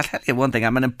tell you one thing,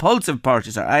 I'm an impulsive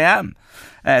purchaser. I am.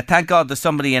 Thank God there's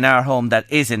somebody in our home that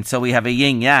isn't, so we have a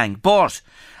yin-yang. But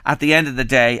at the end of the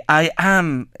day, I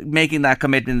am making that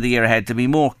commitment in the year ahead to be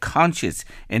more conscious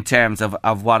in terms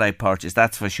of what I purchase,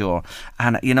 that's for sure.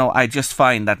 And, I just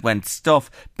find that when stuff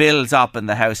builds up in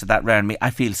the house of that around me,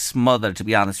 I feel smothered, to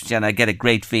be honest with you, and I get a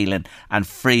great feeling and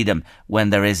freedom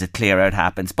when there is a clear out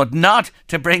happens. But not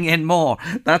to bring in more.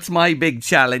 That's my big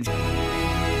challenge.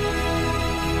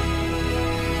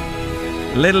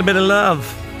 Little bit of love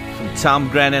from Tom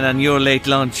Grennan on Your Late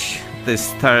Lunch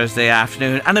this Thursday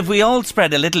afternoon. And if we all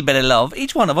spread a little bit of love,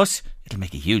 each one of us, it'll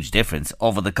make a huge difference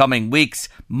over the coming weeks,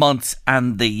 months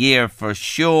and the year for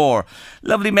sure.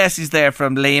 Lovely message there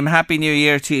from Liam. Happy New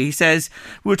Year to you. He says,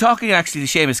 we were talking actually to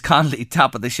Seamus Connolly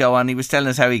top of the show, and he was telling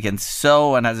us how he can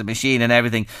sew and has a machine and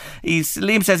everything.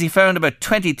 Liam says he found about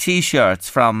 20 t-shirts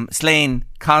from Slane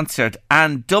concert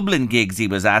and Dublin gigs he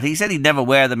was at. He said he'd never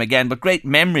wear them again, but great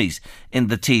memories in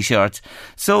the t-shirts.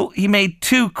 So he made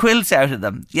 2 quilts out of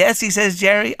them. Yes, he says,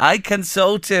 Jerry, I can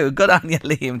sew too. Good on you,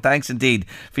 Liam. Thanks indeed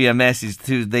for your message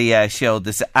to the show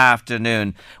this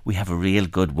afternoon. We have a real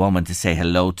good woman to say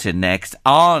hello to next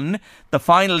on the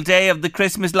final day of the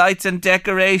Christmas lights and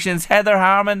decorations. Heather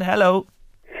Harmon, hello.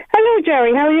 Hello,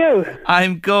 Jerry. How are you?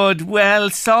 I'm good. Well,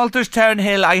 Salterstown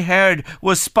Hill, I heard,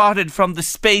 was spotted from the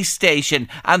space station,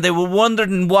 and they were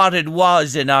wondering what it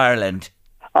was in Ireland.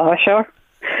 Oh, sure.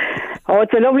 Oh,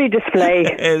 it's a lovely display.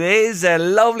 It is a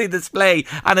lovely display,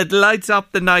 and it lights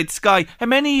up the night sky. How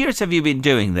many years have you been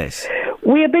doing this?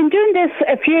 We have been doing this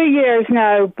a few years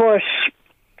now, but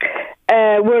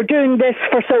we're doing this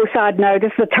for So Sad now.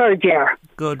 This is the 3rd year.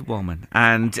 Good woman.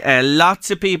 And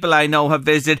lots of people I know have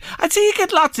visited. I'd say you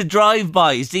get lots of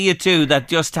drive-bys, do you too, that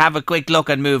just have a quick look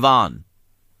and move on?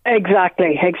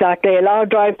 Exactly. A lot of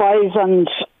drive-bys, and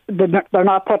they're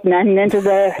not putting anything into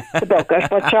the bucket,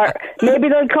 but sure, maybe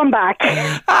they'll come back.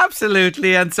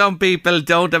 Absolutely, and some people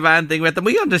don't have anything with them.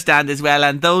 We understand as well,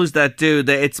 and those that do,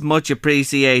 it's much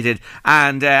appreciated,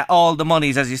 and all the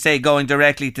monies, as you say, going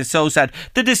directly to SOSAD.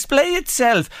 The display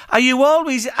itself, are you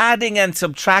always adding and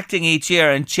subtracting each year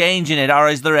and changing it, or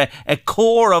is there a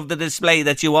core of the display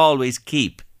that you always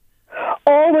keep?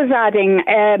 Always adding,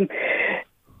 and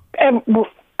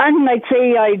I'd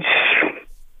say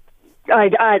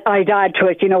I'd add to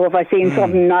it, you know, if I seen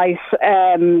something nice.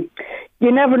 You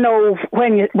never know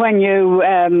when you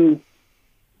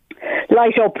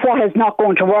light up what is not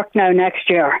going to work now next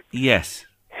year. Yes.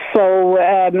 So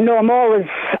no, I'm always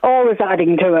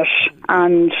adding to it,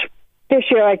 and this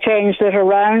year I changed it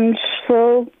around.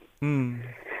 So.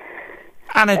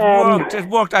 And it worked. It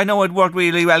worked. I know it worked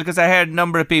really well because I heard a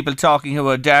number of people talking who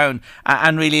were down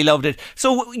and really loved it.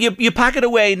 So you pack it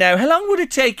away now. How long would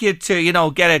it take you to, you know,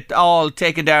 get it all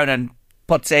taken down and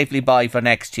put safely by for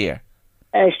next year?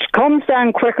 It comes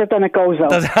down quicker than it goes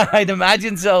up. I'd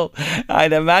imagine so.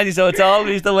 It's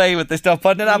always the way with the stuff.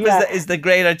 Putting it up is the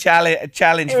greater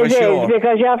challenge for sure. It is,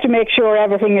 because you have to make sure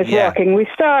everything is working. We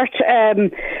start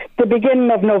the beginning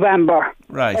of November.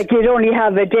 Right. Like, you'd only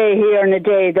have a day here and a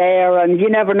day there, and you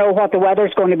never know what the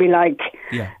weather's going to be like.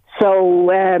 Yeah.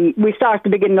 So we start the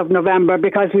beginning of November,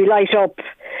 because we light up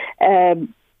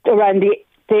around the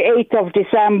 8th of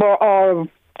December, or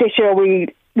this year we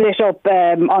lit up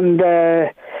on the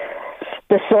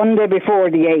Sunday before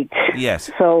the 8th.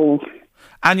 Yes. So.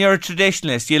 And you're a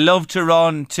traditionalist. You love to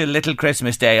run to Little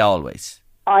Christmas Day always.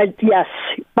 Yes.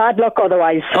 Bad luck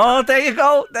otherwise. Oh, there you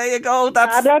go.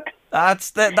 Bad luck.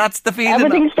 That's the feeling.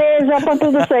 Everything stays up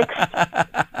until the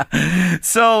 6th.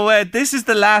 So this is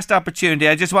the last opportunity.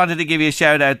 I just wanted to give you a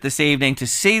shout out this evening to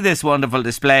see this wonderful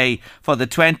display for the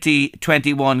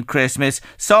 2021 Christmas.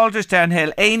 Salterstown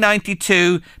Hill,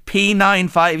 A92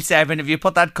 P957. If you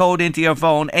put that code into your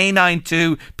phone,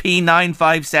 A92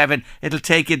 P957, it'll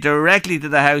take you directly to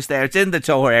the house there. It's in the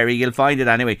Tower area. You'll find it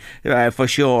anyway, for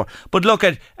sure. But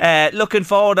looking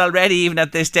forward already, even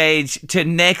at this stage, to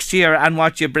next year and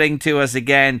what you bring to us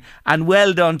again, and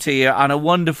well done to you on a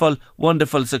wonderful,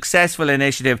 successful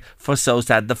initiative for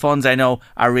SOSAD. The funds, I know,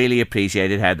 are really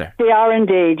appreciated, Heather. They are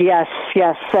indeed, yes.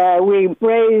 We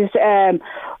raised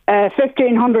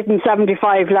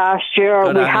 1,575 last year.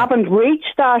 Good we on you. haven't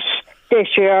reached that this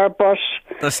year, but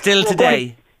there's still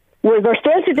today. There's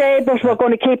still today, but we're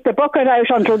going to keep the bucket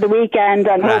out until the weekend,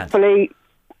 and hopefully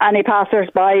any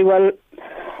passers-by will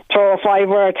throw a $5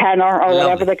 or a $10 or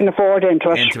whatever they can afford into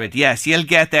it. Yes, you'll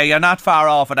get there. You're not far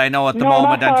off it, I know, at the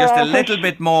moment, and just a little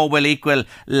bit more will equal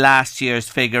last year's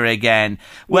figure again.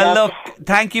 Well, look,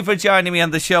 thank you for joining me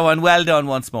on the show, and well done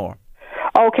once more.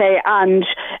 Okay, and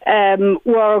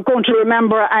we're going to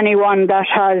remember anyone that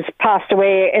has passed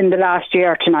away in the last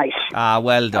year tonight. Ah,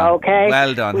 well done. Okay.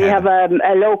 Well done, We Heather. have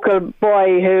a local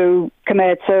boy who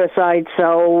committed suicide,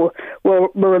 so we're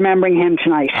remembering him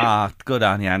tonight. Ah, good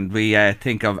on you. And we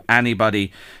think of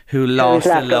anybody who lost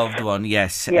a loved one,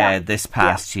 this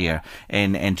past year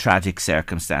in tragic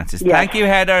circumstances. Yes. Thank you,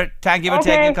 Heather. Thank you for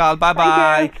taking a call.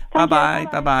 Bye-bye. Bye-bye.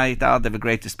 Bye-bye. Oh, they have a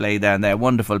great display down there.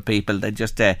 Wonderful people. They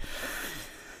just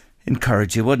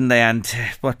encourage you, wouldn't they? And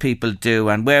what people do,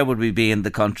 and where would we be in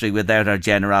the country without our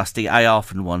generosity? I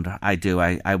often wonder. I do.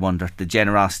 I wonder. The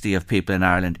generosity of people in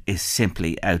Ireland is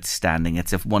simply outstanding.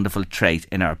 It's a wonderful trait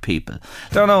in our people.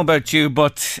 Don't know about you,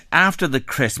 but after the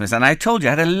Christmas, and I told you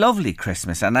I had a lovely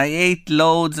Christmas, and I ate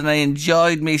loads, and I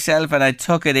enjoyed myself, and I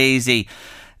took it easy.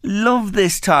 Love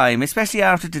this time, especially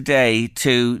after today,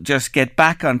 to just get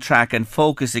back on track and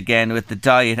focus again with the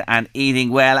diet and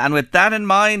eating well. And with that in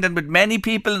mind, and with many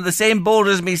people in the same boat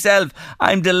as myself,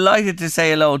 I'm delighted to say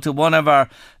hello to one of our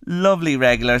lovely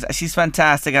regulars. She's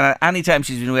fantastic, and anytime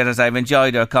she's been with us, I've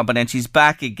enjoyed her company, and she's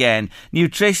back again.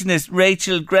 Nutritionist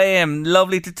Rachel Graham,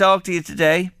 lovely to talk to you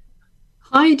today.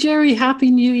 Hi Jerry, Happy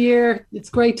New Year. It's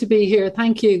great to be here.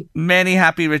 Thank you. Many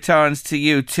happy returns to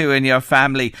you too and your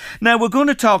family. Now we're going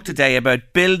to talk today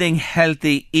about building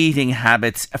healthy eating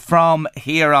habits from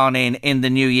here on in the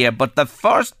new year. But the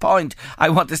first point I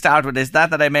want to start with is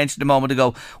that I mentioned a moment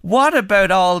ago. What about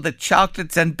all the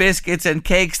chocolates and biscuits and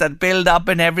cakes that build up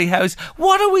in every house?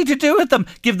 What are we to do with them?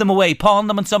 Give them away, pawn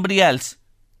them on somebody else?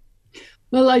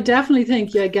 Well, I definitely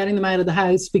think, getting them out of the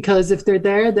house, because if they're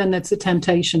there, then it's a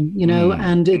temptation,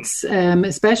 and it's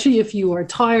especially if you are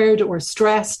tired or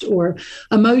stressed or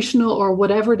emotional or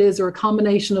whatever it is, or a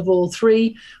combination of all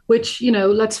three, which,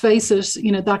 let's face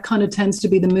it, that kind of tends to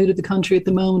be the mood of the country at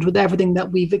the moment with everything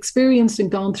that we've experienced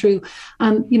and gone through.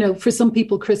 And, for some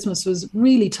people, Christmas was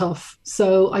really tough.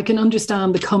 So I can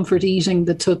understand the comfort eating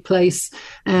that took place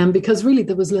because really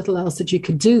there was little else that you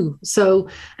could do. So,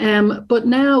 but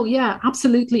now,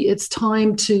 absolutely, it's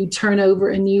time to turn over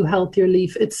a new, healthier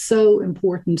leaf. It's so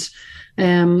important.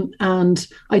 And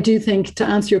I do think, to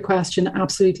answer your question,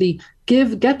 absolutely,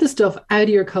 get the stuff out of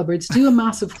your cupboards, do a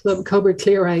massive cupboard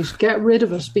clear out, get rid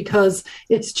of it, because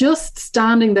it's just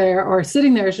standing there, or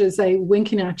sitting there, should I say,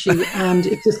 winking at you. And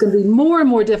it's just going to be more and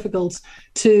more difficult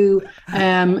to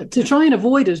try and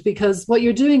avoid it, because what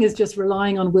you're doing is just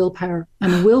relying on willpower,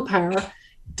 and willpower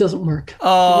doesn't work.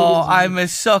 Oh, I'm a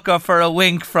sucker for a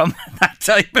wink from that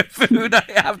type of food, I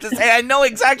have to say. I know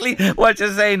exactly what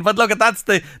you're saying, but look, that's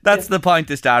the point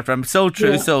to start from. So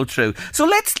true, so true. So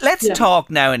let's talk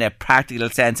now in a practical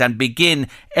sense and begin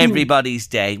everybody's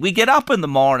day. We get up in the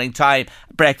morning time,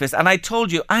 breakfast, and I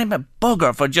told you I'm a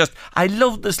bugger for I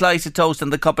love the slice of toast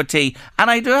and the cup of tea, and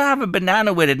I do have a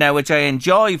banana with it now, which I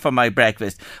enjoy for my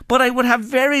breakfast, but I would have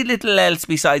very little else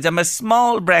besides. I'm a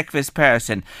small breakfast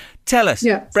person. Tell us,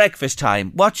 breakfast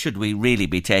time, what should we really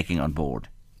be taking on board?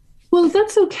 Well,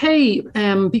 that's okay,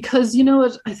 because, you know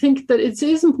what, I think that it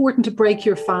is important to break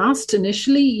your fast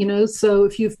initially, so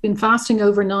if you've been fasting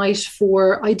overnight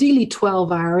for ideally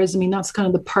 12 hours, I mean, that's kind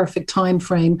of the perfect time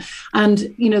frame.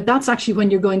 And, that's actually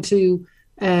when you're going to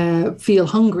feel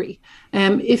hungry.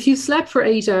 If you slept for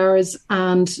 8 hours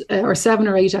or 7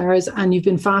 or 8 hours, and you've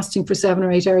been fasting for 7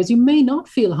 or 8 hours, you may not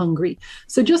feel hungry.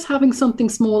 So just having something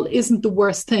small isn't the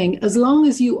worst thing, as long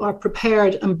as you are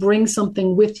prepared and bring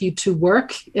something with you to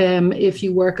work. If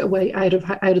you work away out of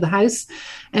the house,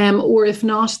 or if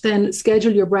not, then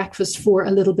schedule your breakfast for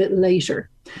a little bit later.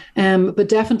 But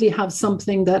definitely have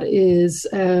something that is,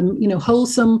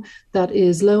 wholesome, that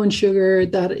is low in sugar,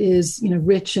 that is,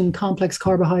 rich in complex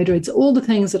carbohydrates, all the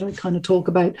things that I kind of talk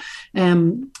about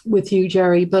with you,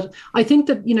 Jerry. But I think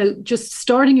that, just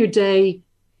starting your day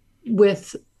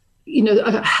with,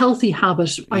 a healthy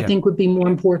habit, I think would be more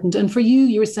important. And for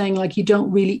you were saying like you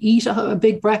don't really eat a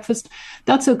big breakfast.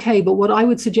 That's okay. But what I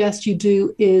would suggest you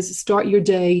do is start your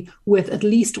day with at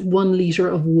least 1 litre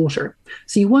of water.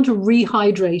 So you want to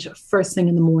rehydrate first thing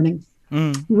in the morning.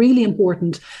 Really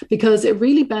important, because it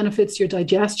really benefits your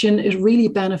digestion. It really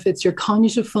benefits your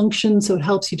cognitive function. So it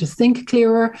helps you to think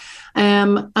clearer.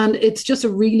 And it's just a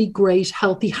really great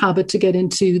healthy habit to get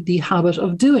into the habit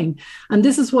of doing. And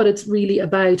this is what it's really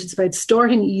about. It's about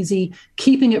starting easy,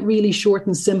 keeping it really short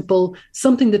and simple,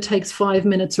 something that takes 5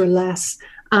 minutes or less.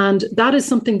 And that is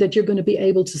something that you're going to be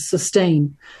able to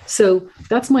sustain. So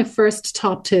that's my first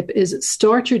top tip, is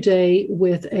start your day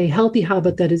with a healthy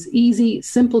habit that is easy,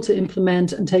 simple to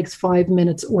implement, and takes 5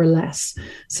 minutes or less.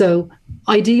 So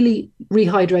ideally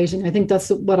rehydrating. I think that's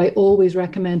what I always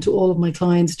recommend to all of my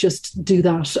clients. Just do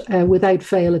that without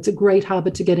fail. It's a great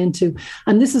habit to get into.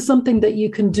 And this is something that you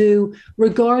can do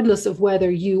regardless of whether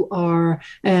you are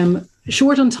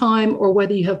short on time, or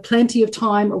whether you have plenty of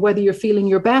time, or whether you're feeling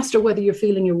your best, or whether you're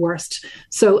feeling your worst.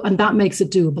 So, and that makes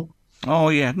it doable. Oh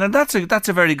yeah, now that's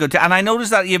a very good. And I noticed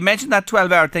that you mentioned that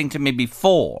 12-hour thing to me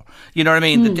before. You know what I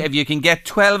mean? That if you can get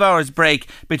 12 hours break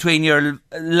between your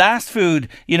last food,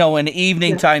 in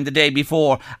evening time the day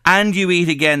before, and you eat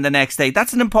again the next day,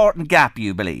 that's an important gap,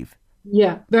 you believe?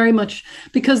 Yeah, very much,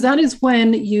 because that is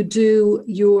when you do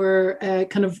your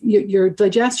your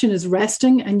digestion is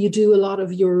resting, and you do a lot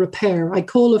of your repair. I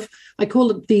call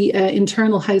it the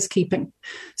internal housekeeping.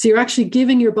 So you're actually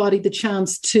giving your body the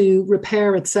chance to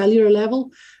repair at cellular level.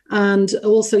 And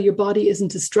also your body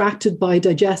isn't distracted by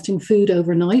digesting food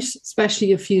overnight,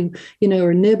 especially if you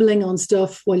are nibbling on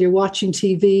stuff while you're watching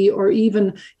TV, or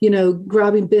even,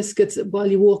 grabbing biscuits while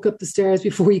you walk up the stairs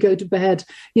before you go to bed.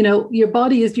 Your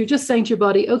body you're just saying to your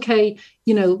body, okay,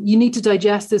 you need to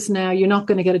digest this now. You're not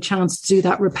going to get a chance to do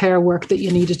that repair work that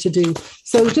you needed to do.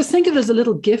 So just think of it as a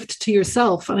little gift to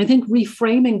yourself. And I think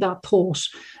reframing that thought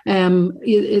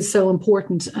is so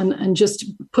important, and just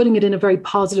putting it in a very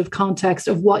positive context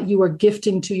of what you are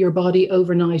gifting to your body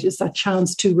overnight is that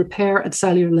chance to repair at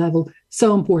cellular level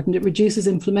So important. It reduces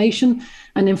inflammation,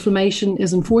 and inflammation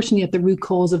is unfortunately at the root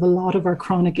cause of a lot of our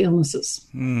chronic illnesses.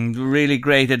 Really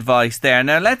great advice there.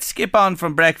 Now let's skip on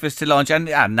from breakfast to lunch, and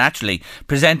naturally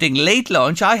presenting late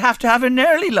lunch, I have to have an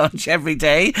early lunch every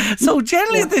day. So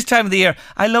generally at this time of the year,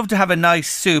 I love to have a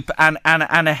nice soup and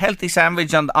a healthy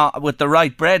sandwich with the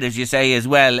right bread, as you say, as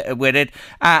well with it.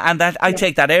 And that I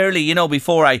take that early,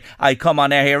 before I come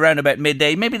on air here around about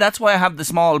midday. Maybe that's why I have the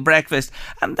small breakfast,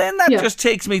 and then that just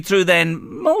takes me through then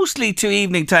mostly to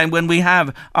evening time when we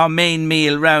have our main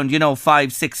meal round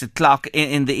 5-6 o'clock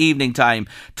in the evening time.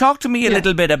 Talk to me a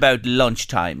little bit about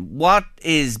lunchtime. What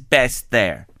is best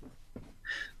there?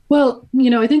 Well,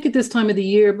 I think at this time of the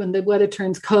year when the weather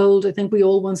turns cold, I think we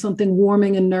all want something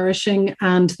warming and nourishing,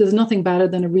 and there's nothing better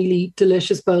than a really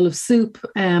delicious bowl of soup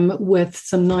with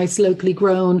some nice locally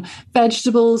grown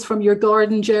vegetables from your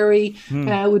garden, Jerry,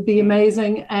 would be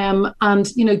amazing. And,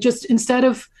 just instead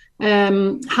of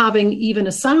having even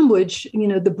a sandwich,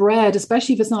 the bread,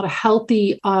 especially if it's not a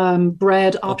healthy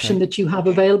bread option that you have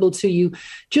available to you,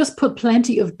 just put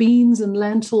plenty of beans and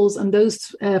lentils and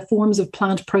those forms of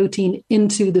plant protein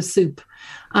into the soup.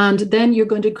 And then you're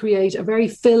going to create a very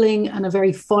filling and a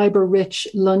very fiber-rich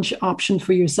lunch option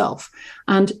for yourself.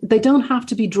 And they don't have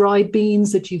to be dried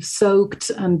beans that you've soaked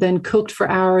and then cooked for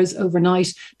hours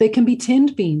overnight. They can be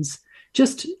tinned beans.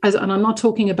 And I'm not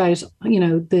talking about,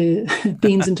 the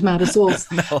beans and tomato sauce.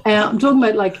 No. I'm talking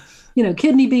about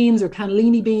kidney beans or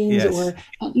cannellini beans or,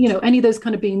 any of those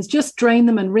kind of beans. Just drain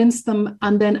them and rinse them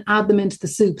and then add them into the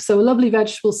soup. So a lovely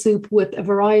vegetable soup with a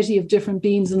variety of different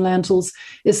beans and lentils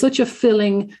is such a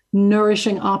filling,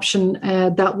 nourishing option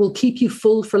that will keep you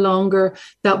full for longer,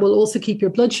 that will also keep your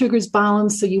blood sugars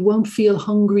balanced so you won't feel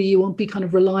hungry, you won't be kind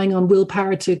of relying on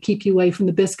willpower to keep you away from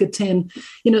the biscuit tin.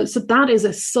 So that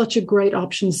is such a great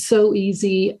option, so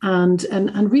easy and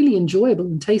really enjoyable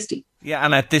and tasty. Yeah,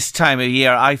 and at this time of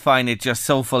year, I find it just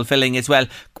so fulfilling as well.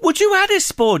 Would you add a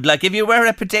spud? Like if you were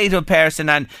a potato person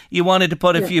and you wanted to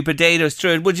put a few potatoes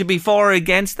through it, would you be for or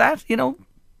against that,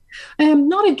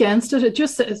 Not against it. It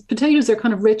just potatoes are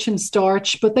kind of rich in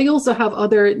starch, but they also have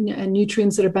other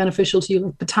nutrients that are beneficial to you,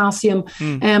 like potassium.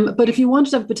 But if you wanted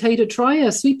to have potato, try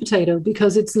a sweet potato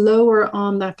because it's lower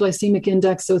on that glycemic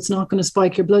index, so it's not going to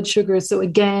spike your blood sugar. So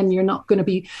again, you're not going to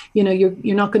be,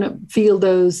 you're not going to feel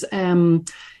those.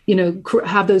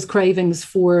 Have those cravings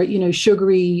for,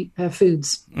 sugary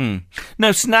foods.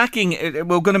 Now, snacking,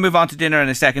 we're going to move on to dinner in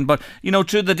a second, but,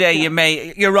 through the day,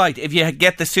 you're right, if you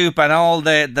get the soup and all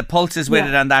the pulses with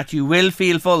it and that, you will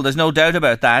feel full. There's no doubt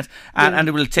about that. And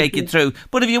it will take you through.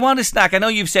 But if you want a snack, I know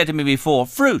you've said to me before,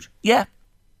 fruit,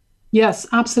 Yes,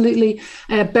 absolutely.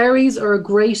 Berries are a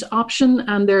great option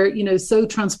and they're, so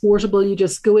transportable. You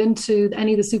just go into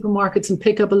any of the supermarkets and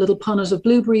pick up a little punnet of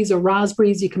blueberries or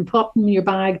raspberries. You can pop them in your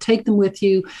bag, take them with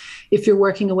you if you're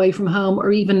working away from home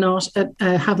or even not,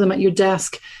 have them at your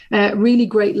desk. Really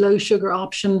great low sugar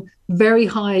option, very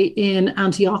high in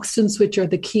antioxidants, which are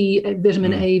the key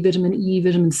vitamin A, vitamin E,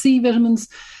 vitamin C vitamins.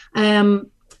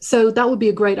 So that would be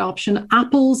a great option.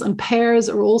 Apples and pears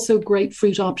are also great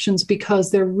fruit options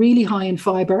because they're really high in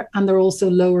fiber and they're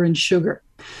also lower in sugar.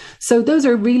 So those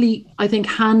are really, I think,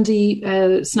 handy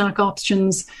snack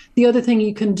options. The other thing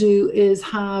you can do is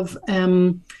have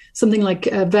something like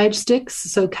veg sticks,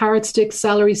 so carrot sticks,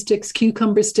 celery sticks,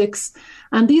 cucumber sticks.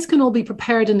 And these can all be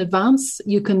prepared in advance.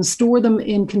 You can store them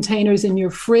in containers in your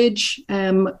fridge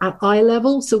at eye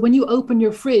level. So when you open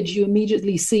your fridge, you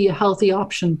immediately see a healthy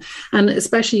option. And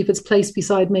especially if it's placed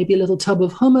beside maybe a little tub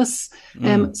of hummus.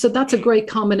 So that's a great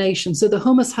combination. So the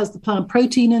hummus has the plant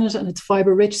protein in it and it's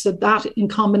fiber rich. So that in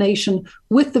combination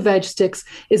with the veg sticks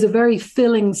is a very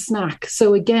filling snack.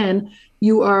 So again,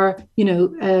 you are,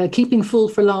 keeping full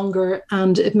for longer,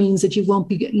 and it means that you won't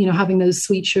be, having those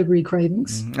sweet, sugary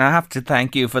cravings. I have to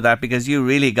thank you for that because you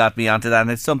really got me onto that,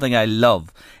 and it's something I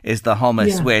love, is the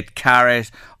hummus with carrot,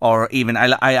 or even,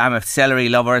 I'm a celery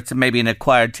lover, it's maybe an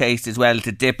acquired taste as well,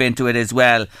 to dip into it as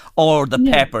well, or the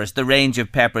peppers, the range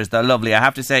of peppers, they're lovely. I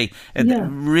have to say,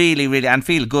 really, really, and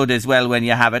feel good as well when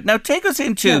you have it. Now, take us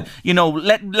into,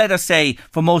 let us say,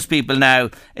 for most people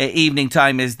now, evening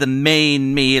time is the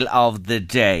main meal of the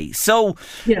day. So,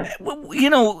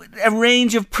 a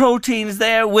range of proteins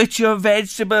there with your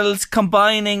vegetables,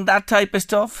 combining that type of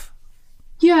stuff?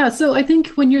 Yeah, so I think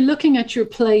when you're looking at your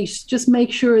plate, just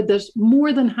make sure that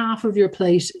more than half of your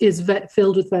plate is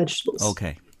filled with vegetables.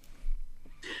 Okay.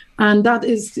 And that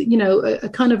is, a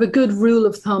kind of a good rule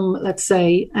of thumb, let's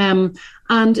say.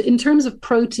 And in terms of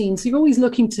protein, so you're always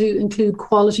looking to include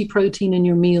quality protein in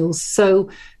your meals. So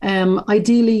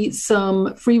ideally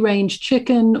some free-range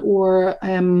chicken or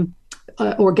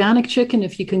organic chicken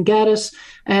if you can get it.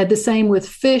 The same with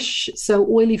fish. So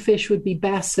oily fish would be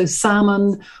best. So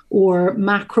salmon or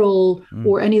mackerel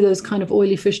or any of those kind of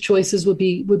oily fish choices would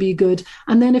be good.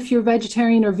 And then if you're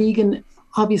vegetarian or vegan,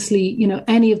 obviously,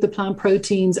 any of the plant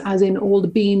proteins, as in all the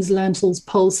beans, lentils,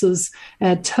 pulses,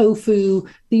 tofu,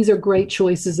 these are great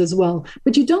choices as well.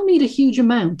 But you don't need a huge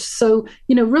amount. So,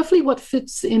 roughly what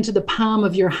fits into the palm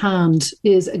of your hand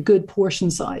is a good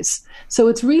portion size. So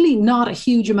it's really not a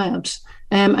huge amount.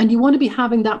 And you want to be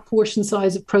having that portion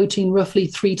size of protein roughly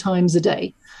 3 times a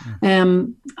day.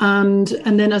 And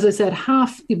then, as I said,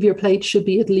 half of your plate should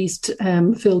be at least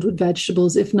filled with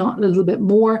vegetables, if not a little bit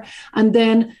more. And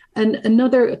then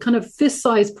another kind of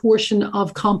fist-sized portion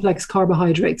of complex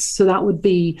carbohydrates. So that would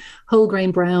be whole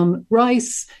grain brown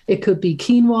rice. It could be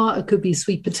quinoa. It could be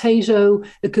sweet potato.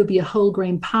 It could be a whole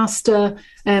grain pasta.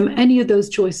 Any of those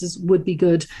choices would be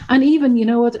good. And even,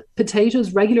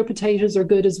 potatoes, regular potatoes are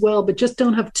good as well, but just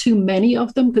don't have too many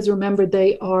of them, because remember,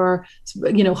 they are,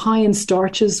 high in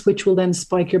starches, which will then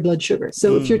spike your blood sugar.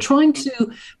 So if you're trying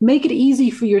to make it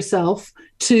easy for yourself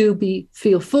to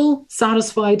feel full,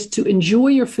 satisfied, to enjoy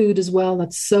your food as well,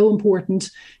 that's so important.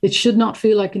 It should not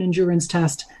feel like an endurance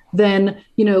test. Then,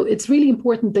 it's really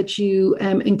important that you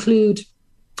include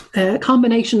a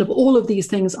combination of all of these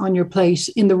things on your plate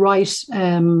in the right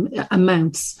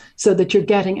amounts, so that you're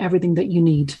getting everything that you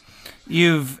need.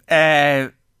 You've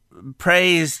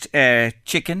praised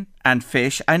chicken and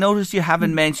fish. I noticed you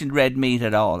haven't mentioned red meat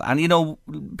at all. And,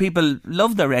 people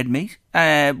love the red meat.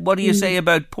 What do you say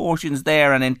about portions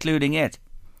there and including it?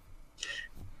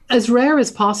 As rare as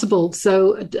possible.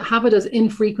 So have it as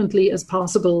infrequently as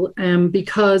possible,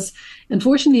 because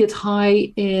unfortunately it's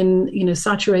high in,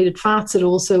 saturated fats. It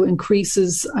also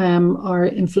increases our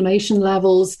inflammation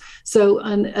levels. So,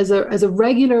 and as a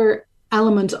regular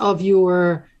element of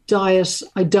your diet,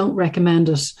 I don't recommend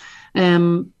it.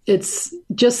 It's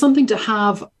just something to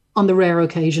have on the rare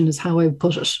occasion, is how I would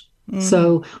put it.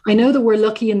 So I know that we're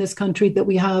lucky in this country that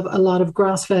we have a lot of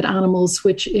grass-fed animals,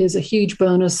 which is a huge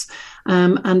bonus,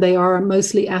 and they are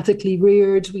mostly ethically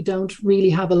reared. We don't really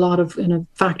have a lot of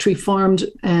factory farmed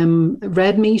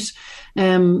red meat.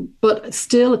 But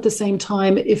still, at the same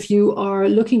time, if you are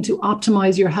looking to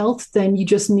optimize your health, then you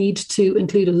just need to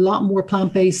include a lot more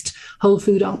plant-based whole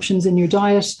food options in your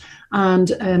diet,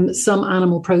 and some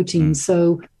animal protein.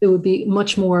 So it would be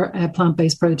much more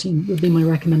plant-based protein would be my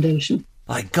recommendation.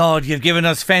 My God, you've given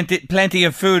us plenty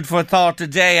of food for thought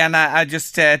today, and I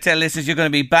just tell listeners you're going to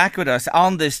be back with us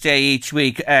on this day each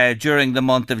week during the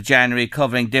month of January,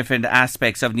 covering different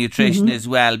aspects of nutrition as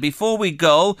well. Before we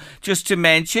go, just to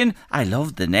mention, I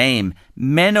love the name,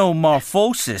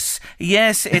 Menomorphosis.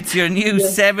 Yes, it's your new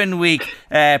 7-week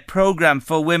programme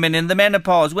for women in the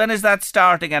menopause. When is that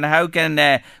starting, and how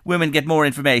can women get more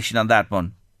information on that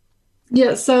one?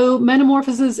 Yeah, so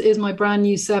Menomorphosis is my brand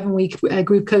new 7-week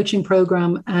group coaching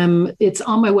program. It's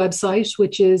on my website,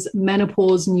 which is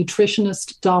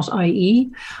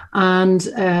menopausenutritionist.ie.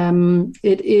 And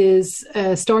it is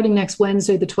starting next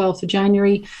Wednesday, the 12th of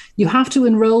January. You have to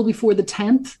enroll before the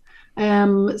 10th.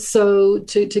 So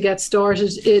to get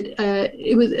started,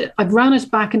 I ran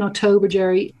it back in October,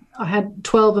 Jerry. I had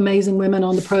 12 amazing women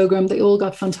on the program. They all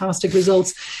got fantastic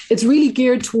results. It's really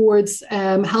geared towards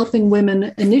helping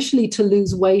women initially to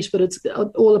lose weight, but it's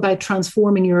all about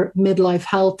transforming your midlife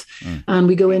health. And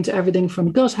we go into everything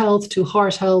from gut health to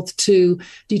heart health to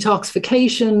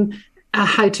detoxification,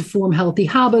 how to form healthy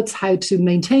habits, how to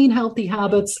maintain healthy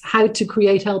habits, how to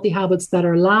create healthy habits that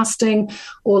are lasting,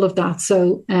 all of that.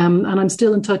 So, and I'm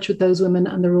still in touch with those women,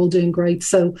 and they're all doing great.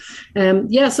 So,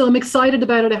 so I'm excited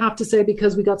about it, I have to say,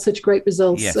 because we got such great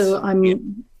results. Yes. So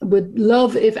would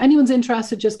love, if anyone's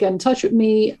interested, just get in touch with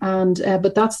me. And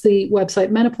but that's the website,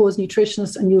 Menopause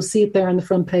Nutritionist, and you'll see it there on the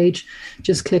front page.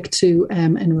 Just click to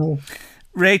enroll.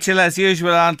 Rachel, as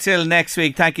usual, until next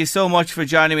week, thank you so much for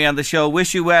joining me on the show.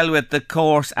 Wish you well with the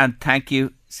course, and thank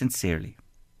you sincerely.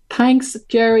 Thanks,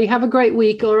 Jerry. Have a great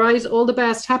week, all right? All the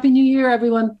best. Happy New Year,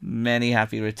 everyone. Many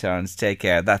happy returns. Take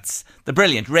care. That's the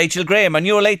brilliant Rachel Graham on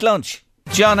Your Late Lunch.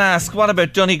 John asks, what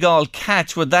about Donegal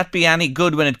catch? Would that be any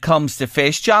good when it comes to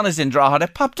fish? John is in Drogheda.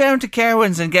 Pop down to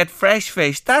Kerwin's and get fresh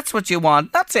fish. That's what you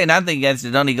want. Not saying anything against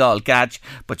the Donegal catch,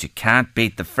 but you can't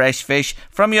beat the fresh fish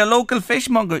from your local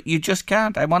fishmonger. You just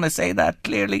can't. I want to say that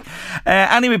clearly.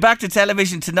 Anyway, back to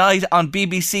television tonight on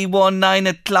BBC One, 9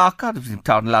 o'clock. God, I've been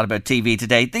talking a lot about TV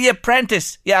today. The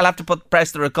Apprentice. Yeah, I'll have to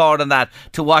press the record on that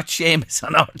to watch Seamus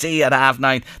on RT at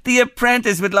 9:30. The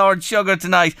Apprentice with Lord Sugar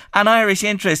tonight. An Irish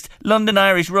Interest. London London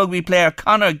Irish rugby player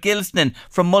Conor Gilston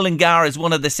from Mullingar is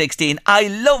one of the 16. I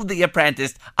love The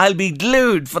Apprentice. I'll be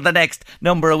glued for the next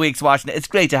number of weeks watching it. It's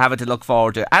great to have it to look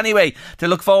forward to. Anyway, to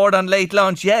look forward on Late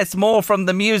Lunch, yes, more from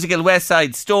the musical West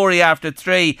Side Story after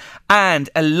 3, and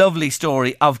a lovely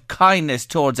story of kindness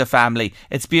towards a family.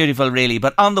 It's beautiful, really.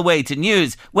 But on the way to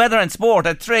news, weather and sport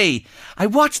at 3. I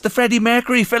watched the Freddie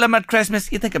Mercury film at Christmas.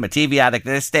 You think I'm a TV addict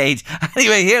at this stage.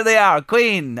 Anyway, here they are,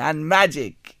 Queen and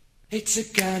Magic. It's a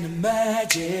kind of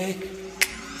magic.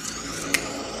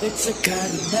 It's a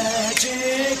kind of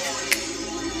magic.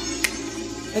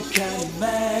 A kind of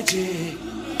magic.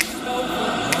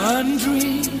 One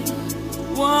dream,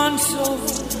 one soul,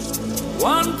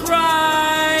 one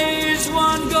prize,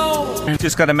 one goal.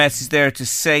 Just got a message there to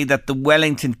say that the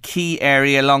Wellington Quay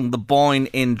area along the Boyne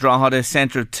in Drogheda,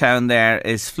 centre of town there,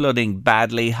 is flooding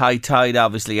badly. High tide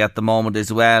obviously at the moment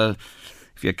as well.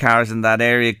 If your car's in that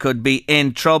area, could be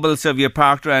in trouble. So if you're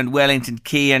parked around Wellington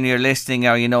Quay and you're listening,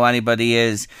 or you know anybody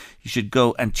is, you should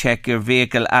go and check your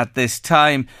vehicle at this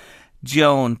time.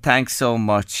 Joan, thanks so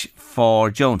much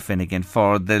for Joan Finnegan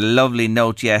for the lovely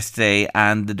note yesterday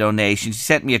and the donation. She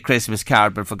sent me a Christmas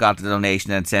card but forgot the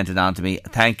donation and sent it on to me.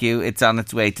 Thank you. It's on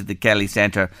its way to the Kelly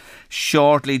Centre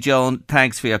shortly, Joan.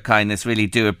 Thanks for your kindness. Really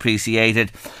do appreciate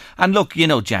it. And look, you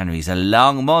know January's a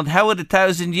long month. How would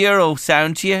 €1,000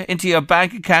 sound to you into your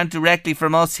bank account directly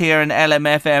from us here in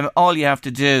LMFM? All you have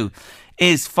to do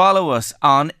is follow us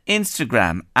on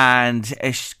Instagram and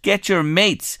get your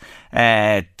mates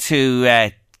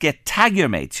tag your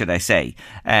mates, should I say,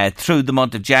 through the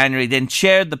month of January. Then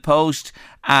share the post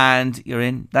and you're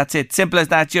in. That's it. Simple as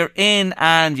that. You're in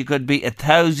and you could be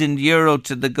 €1,000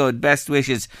 to the good. Best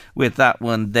wishes with that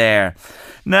one there.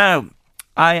 Now,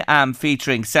 I am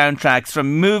featuring soundtracks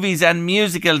from movies and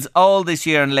musicals all this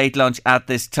year in Late Lunch at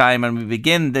this time, and we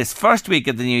begin this first week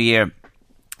of the new year,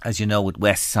 as you know, with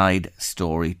West Side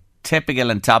Story.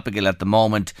 Typical and topical at the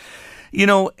moment. You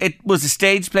know, it was a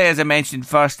stage play, as I mentioned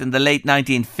first, in the late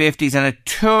 1950s, and it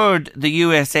toured the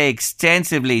USA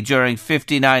extensively during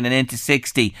 59 and into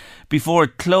 60 before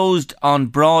it closed on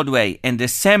Broadway in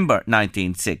December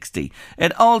 1960.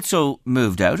 It also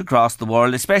moved out across the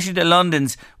world, especially to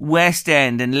London's West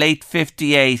End in late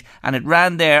 58, and it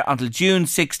ran there until June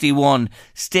 61,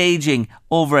 staging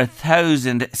over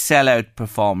 1,000 sellout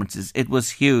performances. It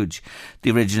was huge.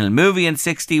 The original movie in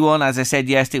 61, as I said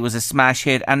yesterday, was a smash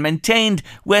hit and maintained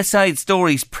West Side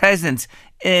Story's presence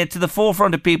to the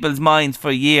forefront of people's minds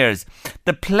for years.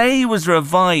 The play was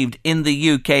revived in the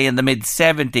UK in the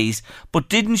mid-70s, but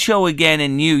didn't show again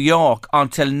in New York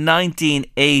until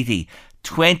 1980,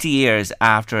 20 years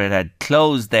after it had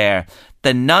closed there.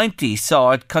 The 90s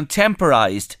saw it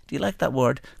contemporised. Do you like that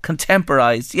word?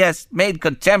 Contemporised. Yes, made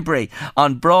contemporary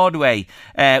on Broadway,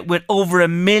 with over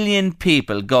 1 million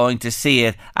people going to see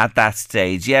it at that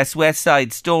stage. Yes, West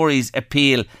Side Story's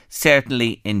appeal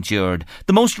certainly endured.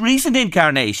 The most recent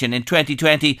incarnation in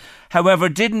 2020, however,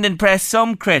 didn't impress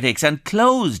some critics and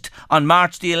closed on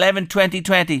March the 11th,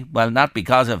 2020. Well, not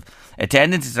because of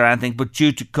attendances or anything, but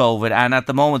due to COVID, and at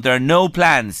the moment there are no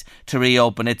plans to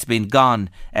reopen. It's been gone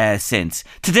since.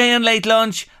 Today on Late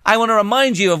Lunch, I want to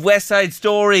remind you of West Side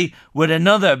Story with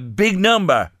another big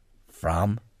number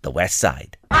from the West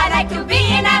Side. I like to be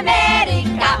in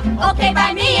America, okay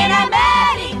by me in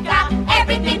America,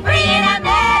 everything free in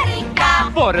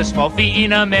America, for a small fee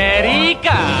in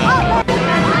America.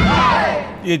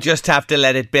 You just have to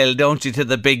let it build, don't you, to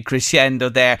the big crescendo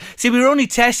there. See, we were only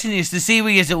testing you to see who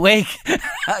is awake.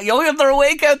 If they're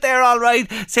awake out there, all right,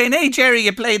 saying, hey, Jerry,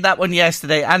 you played that one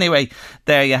yesterday. Anyway,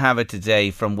 there you have it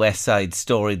today from West Side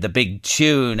Story, the big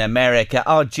tune, America.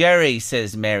 Oh, Jerry,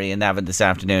 says Mary and Avon this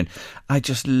afternoon, I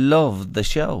just love the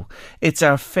show. It's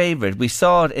our favourite. We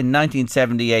saw it in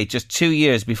 1978, just 2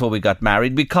 years before we got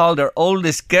married. We called our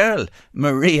oldest girl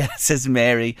Maria, says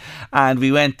Mary, and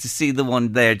we went to see the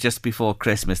one there just before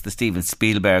Christmas, the Steven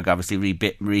Spielberg, obviously,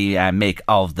 remake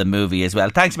of the movie as well.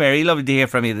 Thanks, Mary. Lovely to hear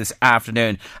from you this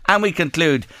afternoon. And we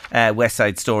conclude West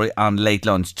Side Story on Late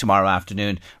Lunch tomorrow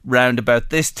afternoon, round about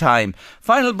this time.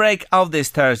 Final break of this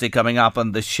Thursday coming up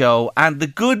on the show, and the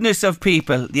goodness of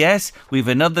people. Yes, we've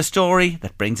another story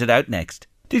that brings it out next.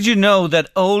 Did you know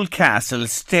that Oldcastle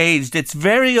staged its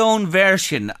very own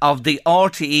version of the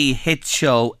RTE hit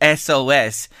show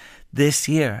SOS this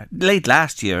year, late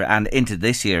last year and into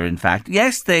this year, in fact?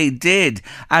 Yes, they did.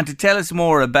 And to tell us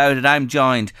more about it, I'm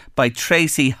joined by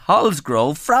Tracy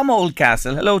Holsgrove from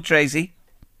Oldcastle. Hello, Tracy.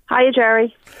 Hi,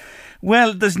 Jerry.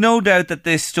 Well, there's no doubt that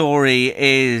this story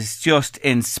is just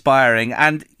inspiring,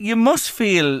 and you must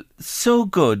feel so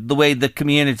good the way the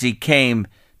community came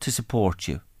to support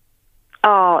you.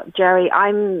 Oh, Jerry,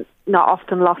 I'm not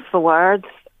often lost for words.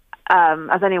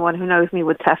 as anyone who knows me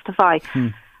would testify.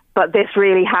 But this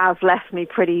really has left me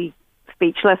pretty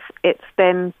speechless. It's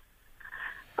been,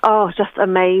 just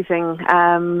amazing.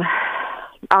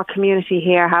 Our community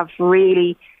here have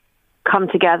really come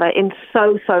together in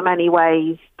so many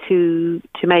ways to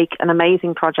make an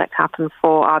amazing project happen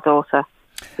for our daughter,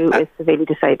 who is severely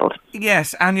disabled.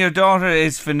 Yes, and your daughter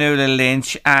is Fionnuala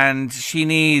Lynch, and she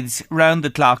needs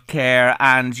round-the-clock care,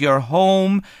 and your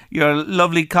home, your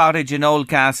lovely cottage in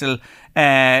Oldcastle,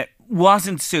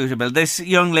 wasn't suitable. This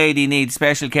young lady needs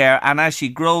special care, and as she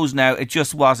grows now, it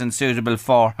just wasn't suitable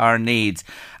for her needs.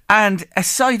 And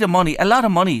aside of money, a lot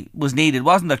of money was needed,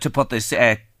 wasn't there, to put this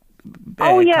cottage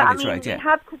right? We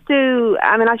had to do,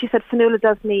 as you said, Fionnuala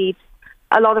does need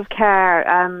a lot of care.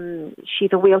 She's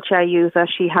a wheelchair user.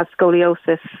 She has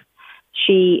scoliosis.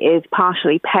 She is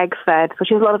partially peg-fed, so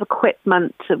she has a lot of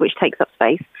equipment which takes up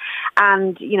space.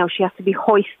 And, she has to be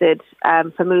hoisted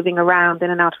for moving around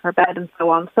in and out of her bed and so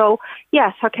on. So,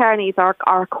 yes, her care needs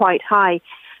are quite high.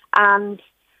 And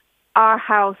our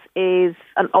house is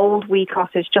an old wee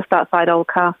cottage just outside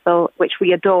Oldcastle, which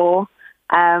we adore,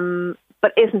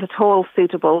 but isn't at all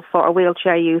suitable for a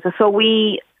wheelchair user. So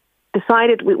we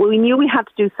decided, we knew we had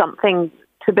to do something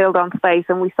to build on space,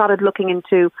 and we started looking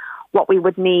into what we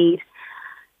would need.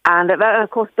 And of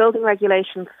course, building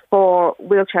regulations for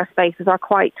wheelchair spaces are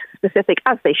quite specific,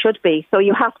 as they should be. So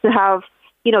you have to have,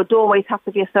 doorways have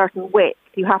to be a certain width.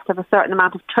 You have to have a certain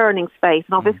amount of turning space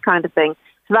and all this kind of thing.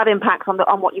 So that impacts on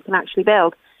what you can actually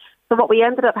build. So what we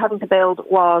ended up having to build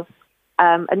was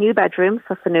a new bedroom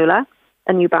for Fionnuala,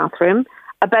 a new bathroom,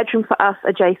 a bedroom for us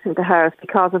adjacent to hers,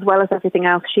 because as well as everything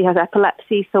else, she has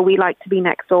epilepsy, so we like to be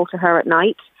next door to her at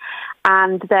night.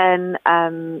 And then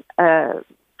I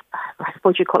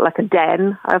suppose you call it like a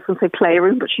den. I was going to say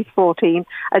playroom, but she's 14.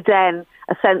 A den,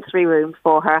 a sensory room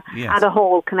for her, and a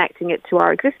hall connecting it to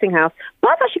our existing house.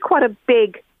 Well, that's actually quite a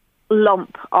big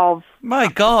lump of... My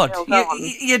God,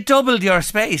 you doubled your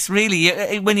space,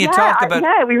 really. When you talk about...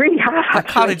 Yeah, we really have. A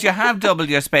cottage, you have doubled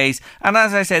your space. And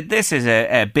as I said, this is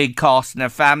a big cost in a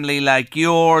family like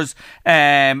yours.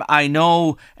 I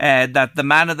know that the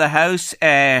man of the house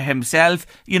himself,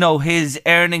 his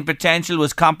earning potential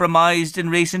was compromised in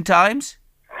recent times.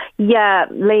 Yeah,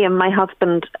 Liam, my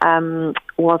husband,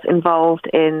 was involved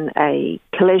in a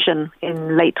collision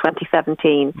in late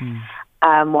 2017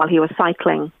 while he was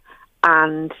cycling.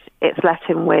 And it's left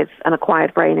him with an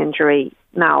acquired brain injury.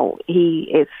 Now,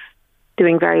 he is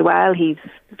doing very well. He's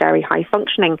very high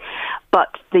functioning.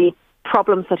 But the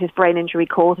problems that his brain injury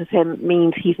causes him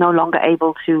means he's no longer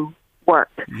able to work.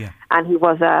 Yeah. And he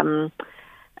was a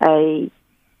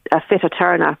fitter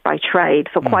turner by trade,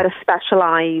 so quite a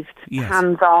specialised,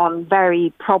 hands-on,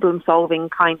 very problem-solving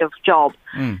kind of job.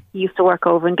 He used to work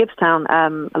over in Gibbstown.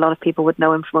 A lot of people would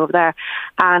know him from over there.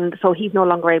 And so he's no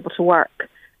longer able to work.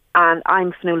 And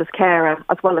I'm Fionnuala's carer,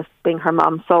 as well as being her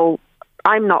mum. So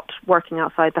I'm not working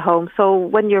outside the home. So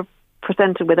when you're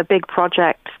presented with a big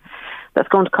project that's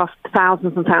going to cost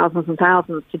thousands and thousands and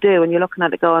thousands to do, and you're looking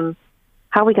at it going,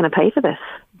 how are we going to pay for this?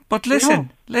 But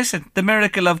listen, the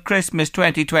miracle of Christmas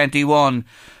 2021,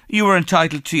 you were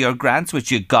entitled to your grants,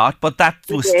 which you got, but that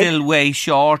was still way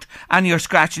short, and you're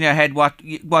scratching your head,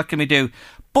 what can we do?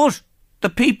 But the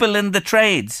people in the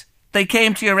trades, they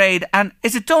came to your aid, and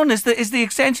is it done? Is the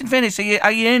extension finished?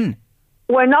 Are you in?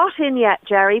 We're not in yet,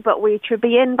 Jerry, but we should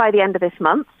be in by the end of this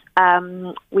month.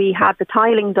 We had the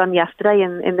tiling done yesterday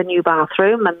in the new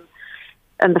bathroom,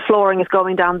 and the flooring is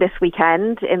going down this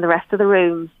weekend in the rest of the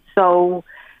rooms. So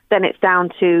then it's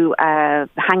down to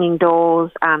hanging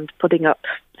doors and putting up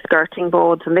skirting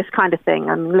boards and this kind of thing.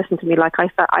 And listen to me, like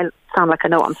I sound like I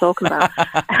know what I'm talking about.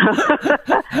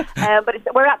 But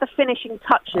we're at the finishing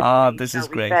touches. This is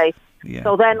great. Yeah.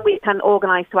 So then we can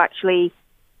organise to actually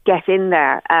get in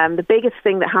there. The biggest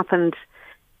thing that happened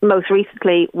most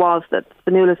recently was that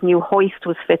Fionnuala's new hoist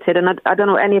was fitted. And I don't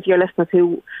know any of your listeners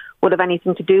who would have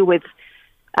anything to do with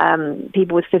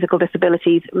people with physical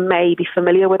disabilities may be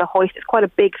familiar with a hoist. It's quite a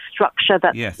big structure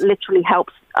that literally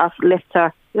helps us lift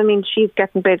her. I mean, she's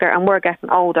getting bigger and we're getting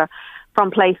older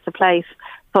from place to place.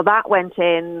 So that went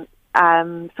in.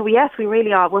 So yes, we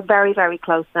really are. We're very, very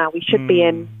close now. We should be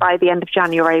in by the end of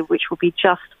January, which will be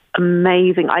just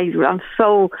amazing. I'm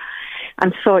so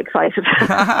excited.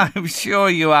 I'm sure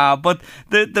you are. But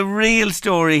the real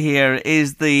story here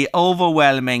is the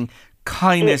overwhelming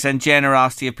kindness and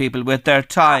generosity of people with their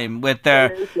time, with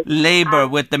their labour,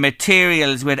 with the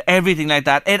materials, with everything like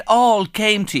that. It all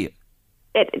came to you.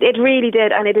 It really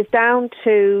did, and it is down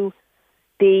to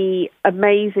the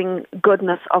amazing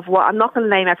goodness of what... I'm not going to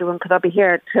name everyone because I'll be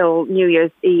here till New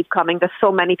Year's Eve coming. There's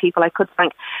so many people I could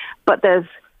thank, but there's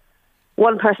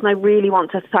one person I really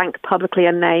want to thank publicly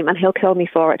and name, and he'll kill me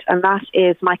for it, and that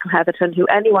is Michael Heatherton, who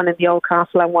anyone in the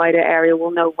Oldcastle and wider area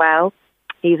will know well.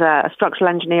 He's a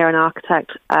structural engineer and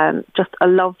architect, just a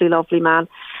lovely, lovely man.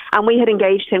 And we had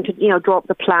engaged him to, draw up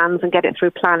the plans and get it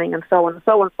through planning and so on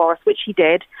for us, which he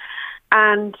did.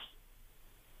 And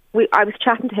I was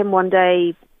chatting to him one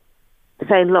day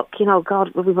saying, look,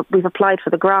 God, we've applied for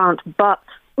the grant, but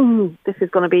this is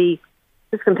going to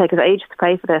take us ages to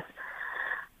pay for this.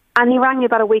 And he rang me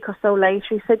about a week or so later.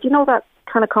 He said, that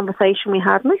kind of conversation we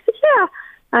had? And I said, yeah.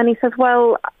 And he says,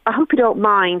 well, I hope you don't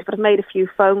mind, but I've made a few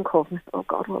phone calls. And I said, oh,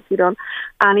 God, what have you done?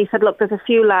 And he said, look, there's a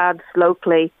few lads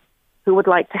locally who would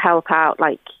like to help out.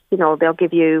 Like, they'll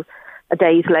give you a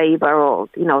day's labour or,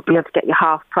 be able to get you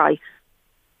half-price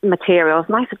materials.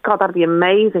 And I said, God, that'd be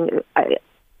amazing.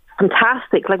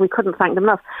 Fantastic. Like, we couldn't thank them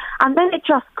enough. And then it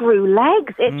just grew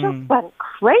legs. It just went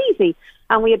crazy.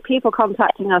 And we had people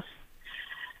contacting us.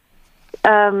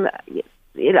 A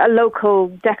local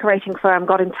decorating firm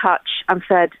got in touch and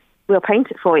said, we'll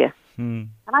paint it for you. And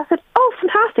I said, oh,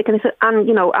 fantastic. And he said, and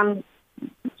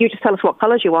you just tell us what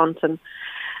colours you want. And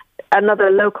another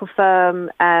local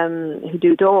firm who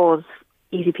do doors,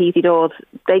 Easy Peasy Doors,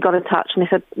 they got in touch and they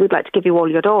said, we'd like to give you all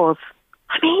your doors.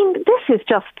 I mean, this is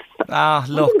just...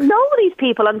 look. We didn't know these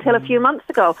people until a few months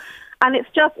ago. And it's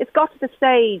got to the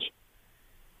stage...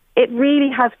 It really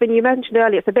has been, you mentioned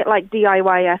earlier, it's a bit like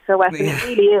DIY SOS, and it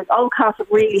really is. Oldcastle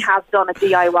really has done a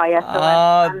DIY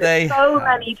SOS.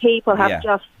 Many people have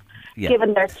just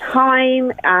given their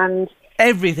time and...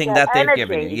 everything that they've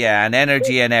given you. Yeah, and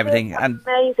energy and everything.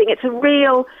 Amazing. It's a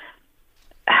real...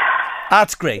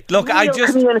 That's great. Look,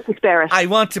 community spirit. I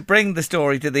want to bring the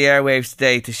story to the airwaves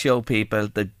today to show people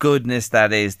the goodness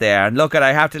that is there. And look,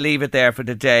 I have to leave it there for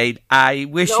today. I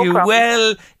wish you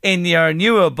well in your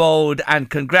new abode, and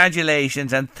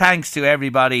congratulations and thanks to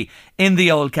everybody in the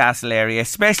Oldcastle area,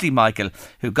 especially Michael,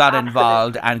 who got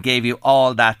involved and gave you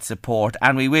all that support.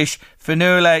 And we wish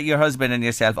Fionnuala, your husband, and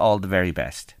yourself all the very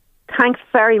best. Thanks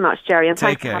very much, Jerry, and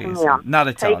thanks for having me on. Not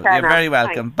at all. You're very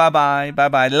welcome. Bye-bye.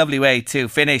 Bye-bye. Lovely way to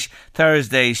finish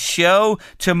Thursday's show.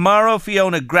 Tomorrow,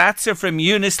 Fiona Gratzer from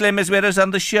Unislim is with us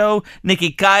on the show.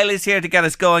 Nikki Kyle is here to get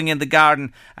us going in the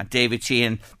garden. And David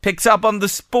Sheehan picks up on the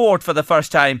sport for the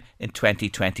first time in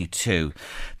 2022.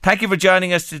 Thank you for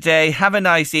joining us today. Have a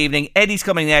nice evening. Eddie's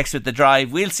coming next with The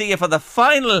Drive. We'll see you for the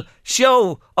final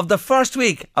show of the first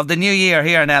week of the new year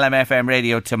here on LMFM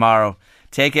Radio tomorrow.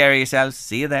 Take care of yourselves.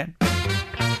 See you then.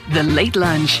 The Late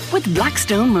Lunch with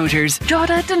Blackstone Motors,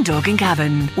 Drogheda, Dundalk and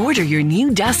Cavan. Order your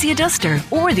new Dacia Duster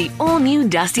or the all-new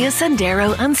Dacia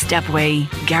Sandero and Stepway.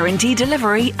 Guaranteed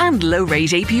delivery and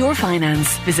low-rate APR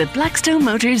finance. Visit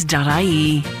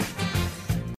blackstonemotors.ie.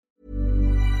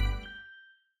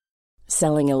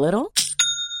 Selling a little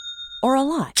or a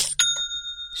lot?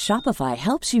 Shopify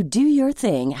helps you do your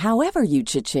thing however you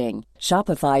cha-ching.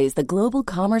 Shopify is the global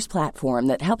commerce platform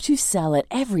that helps you sell at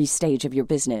every stage of your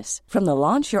business. From the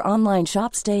launch your online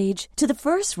shop stage to the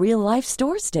first real-life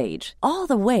store stage, all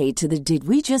the way to the did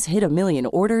we just hit a million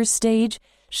orders stage.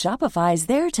 Shopify is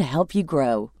there to help you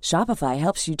grow. Shopify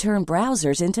helps you turn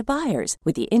browsers into buyers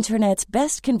with the internet's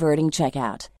best converting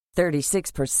checkout.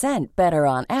 36% better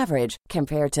on average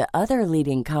compared to other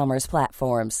leading commerce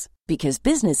platforms. Because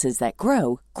businesses that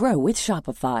grow with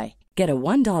Shopify. Get a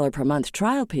 $1 per month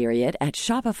trial period at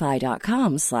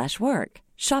shopify.com/work.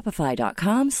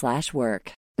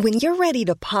 Shopify.com/work. When you're ready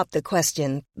to pop the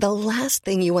question, the last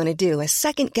thing you want to do is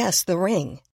second-guess the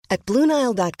ring. At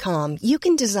BlueNile.com, you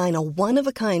can design a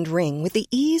one-of-a-kind ring with the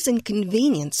ease and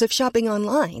convenience of shopping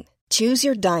online. Choose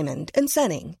your diamond and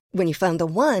setting. When you find the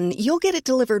one, you'll get it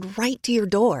delivered right to your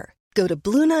door. Go to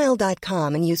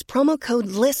BlueNile.com and use promo code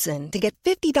LISTEN to get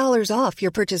 $50 off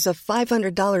your purchase of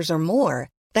 $500 or more.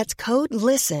 That's code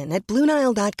LISTEN at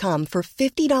BlueNile.com for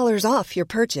 $50 off your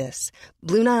purchase.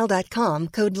 BlueNile.com,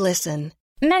 code LISTEN.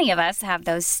 Many of us have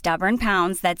those stubborn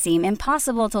pounds that seem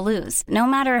impossible to lose, no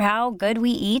matter how good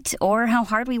we eat or how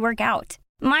hard we work out.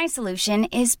 My solution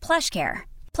is PlushCare.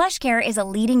 PlushCare is a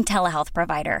leading telehealth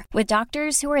provider with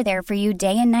doctors who are there for you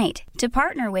day and night to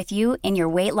partner with you in your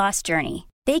weight loss journey.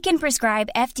 They can prescribe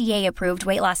FDA-approved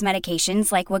weight loss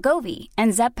medications like Wegovy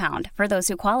and Zepbound for those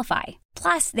who qualify.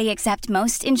 Plus, they accept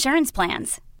most insurance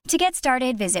plans. To get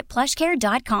started, visit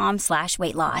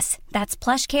plushcare.com/weightloss. That's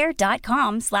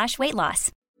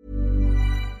plushcare.com/weightloss.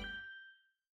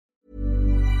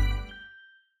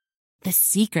 The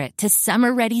secret to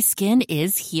summer-ready skin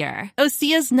is here.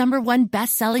 Osea's #1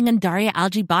 best-selling Undaria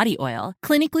Algae Body Oil,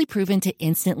 clinically proven to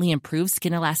instantly improve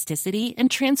skin elasticity and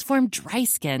transform dry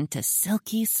skin to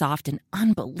silky, soft, and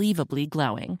unbelievably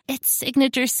glowing. Its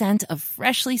signature scent of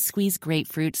freshly squeezed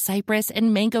grapefruit, cypress,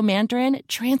 and mango mandarin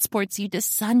transports you to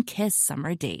sun-kissed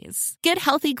summer days. Get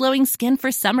healthy, glowing skin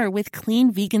for summer with clean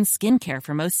vegan skincare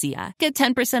from Osea. Get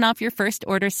 10% off your first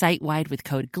order site-wide with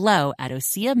code GLOW at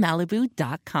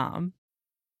OseaMalibu.com.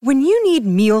 When you need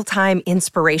mealtime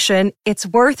inspiration, it's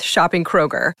worth shopping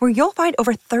Kroger, where you'll find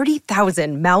over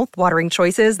 30,000 mouth-watering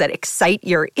choices that excite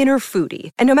your inner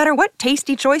foodie. And no matter what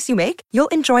tasty choice you make, you'll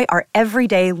enjoy our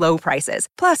everyday low prices,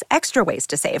 plus extra ways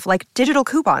to save, like digital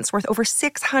coupons worth over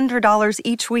 $600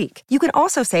 each week. You can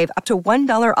also save up to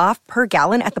 $1 off per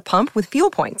gallon at the pump with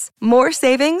fuel points. More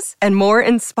savings and more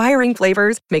inspiring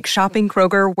flavors make shopping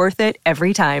Kroger worth it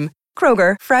every time.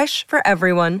 Kroger, fresh for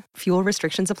everyone. Fuel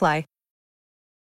restrictions apply.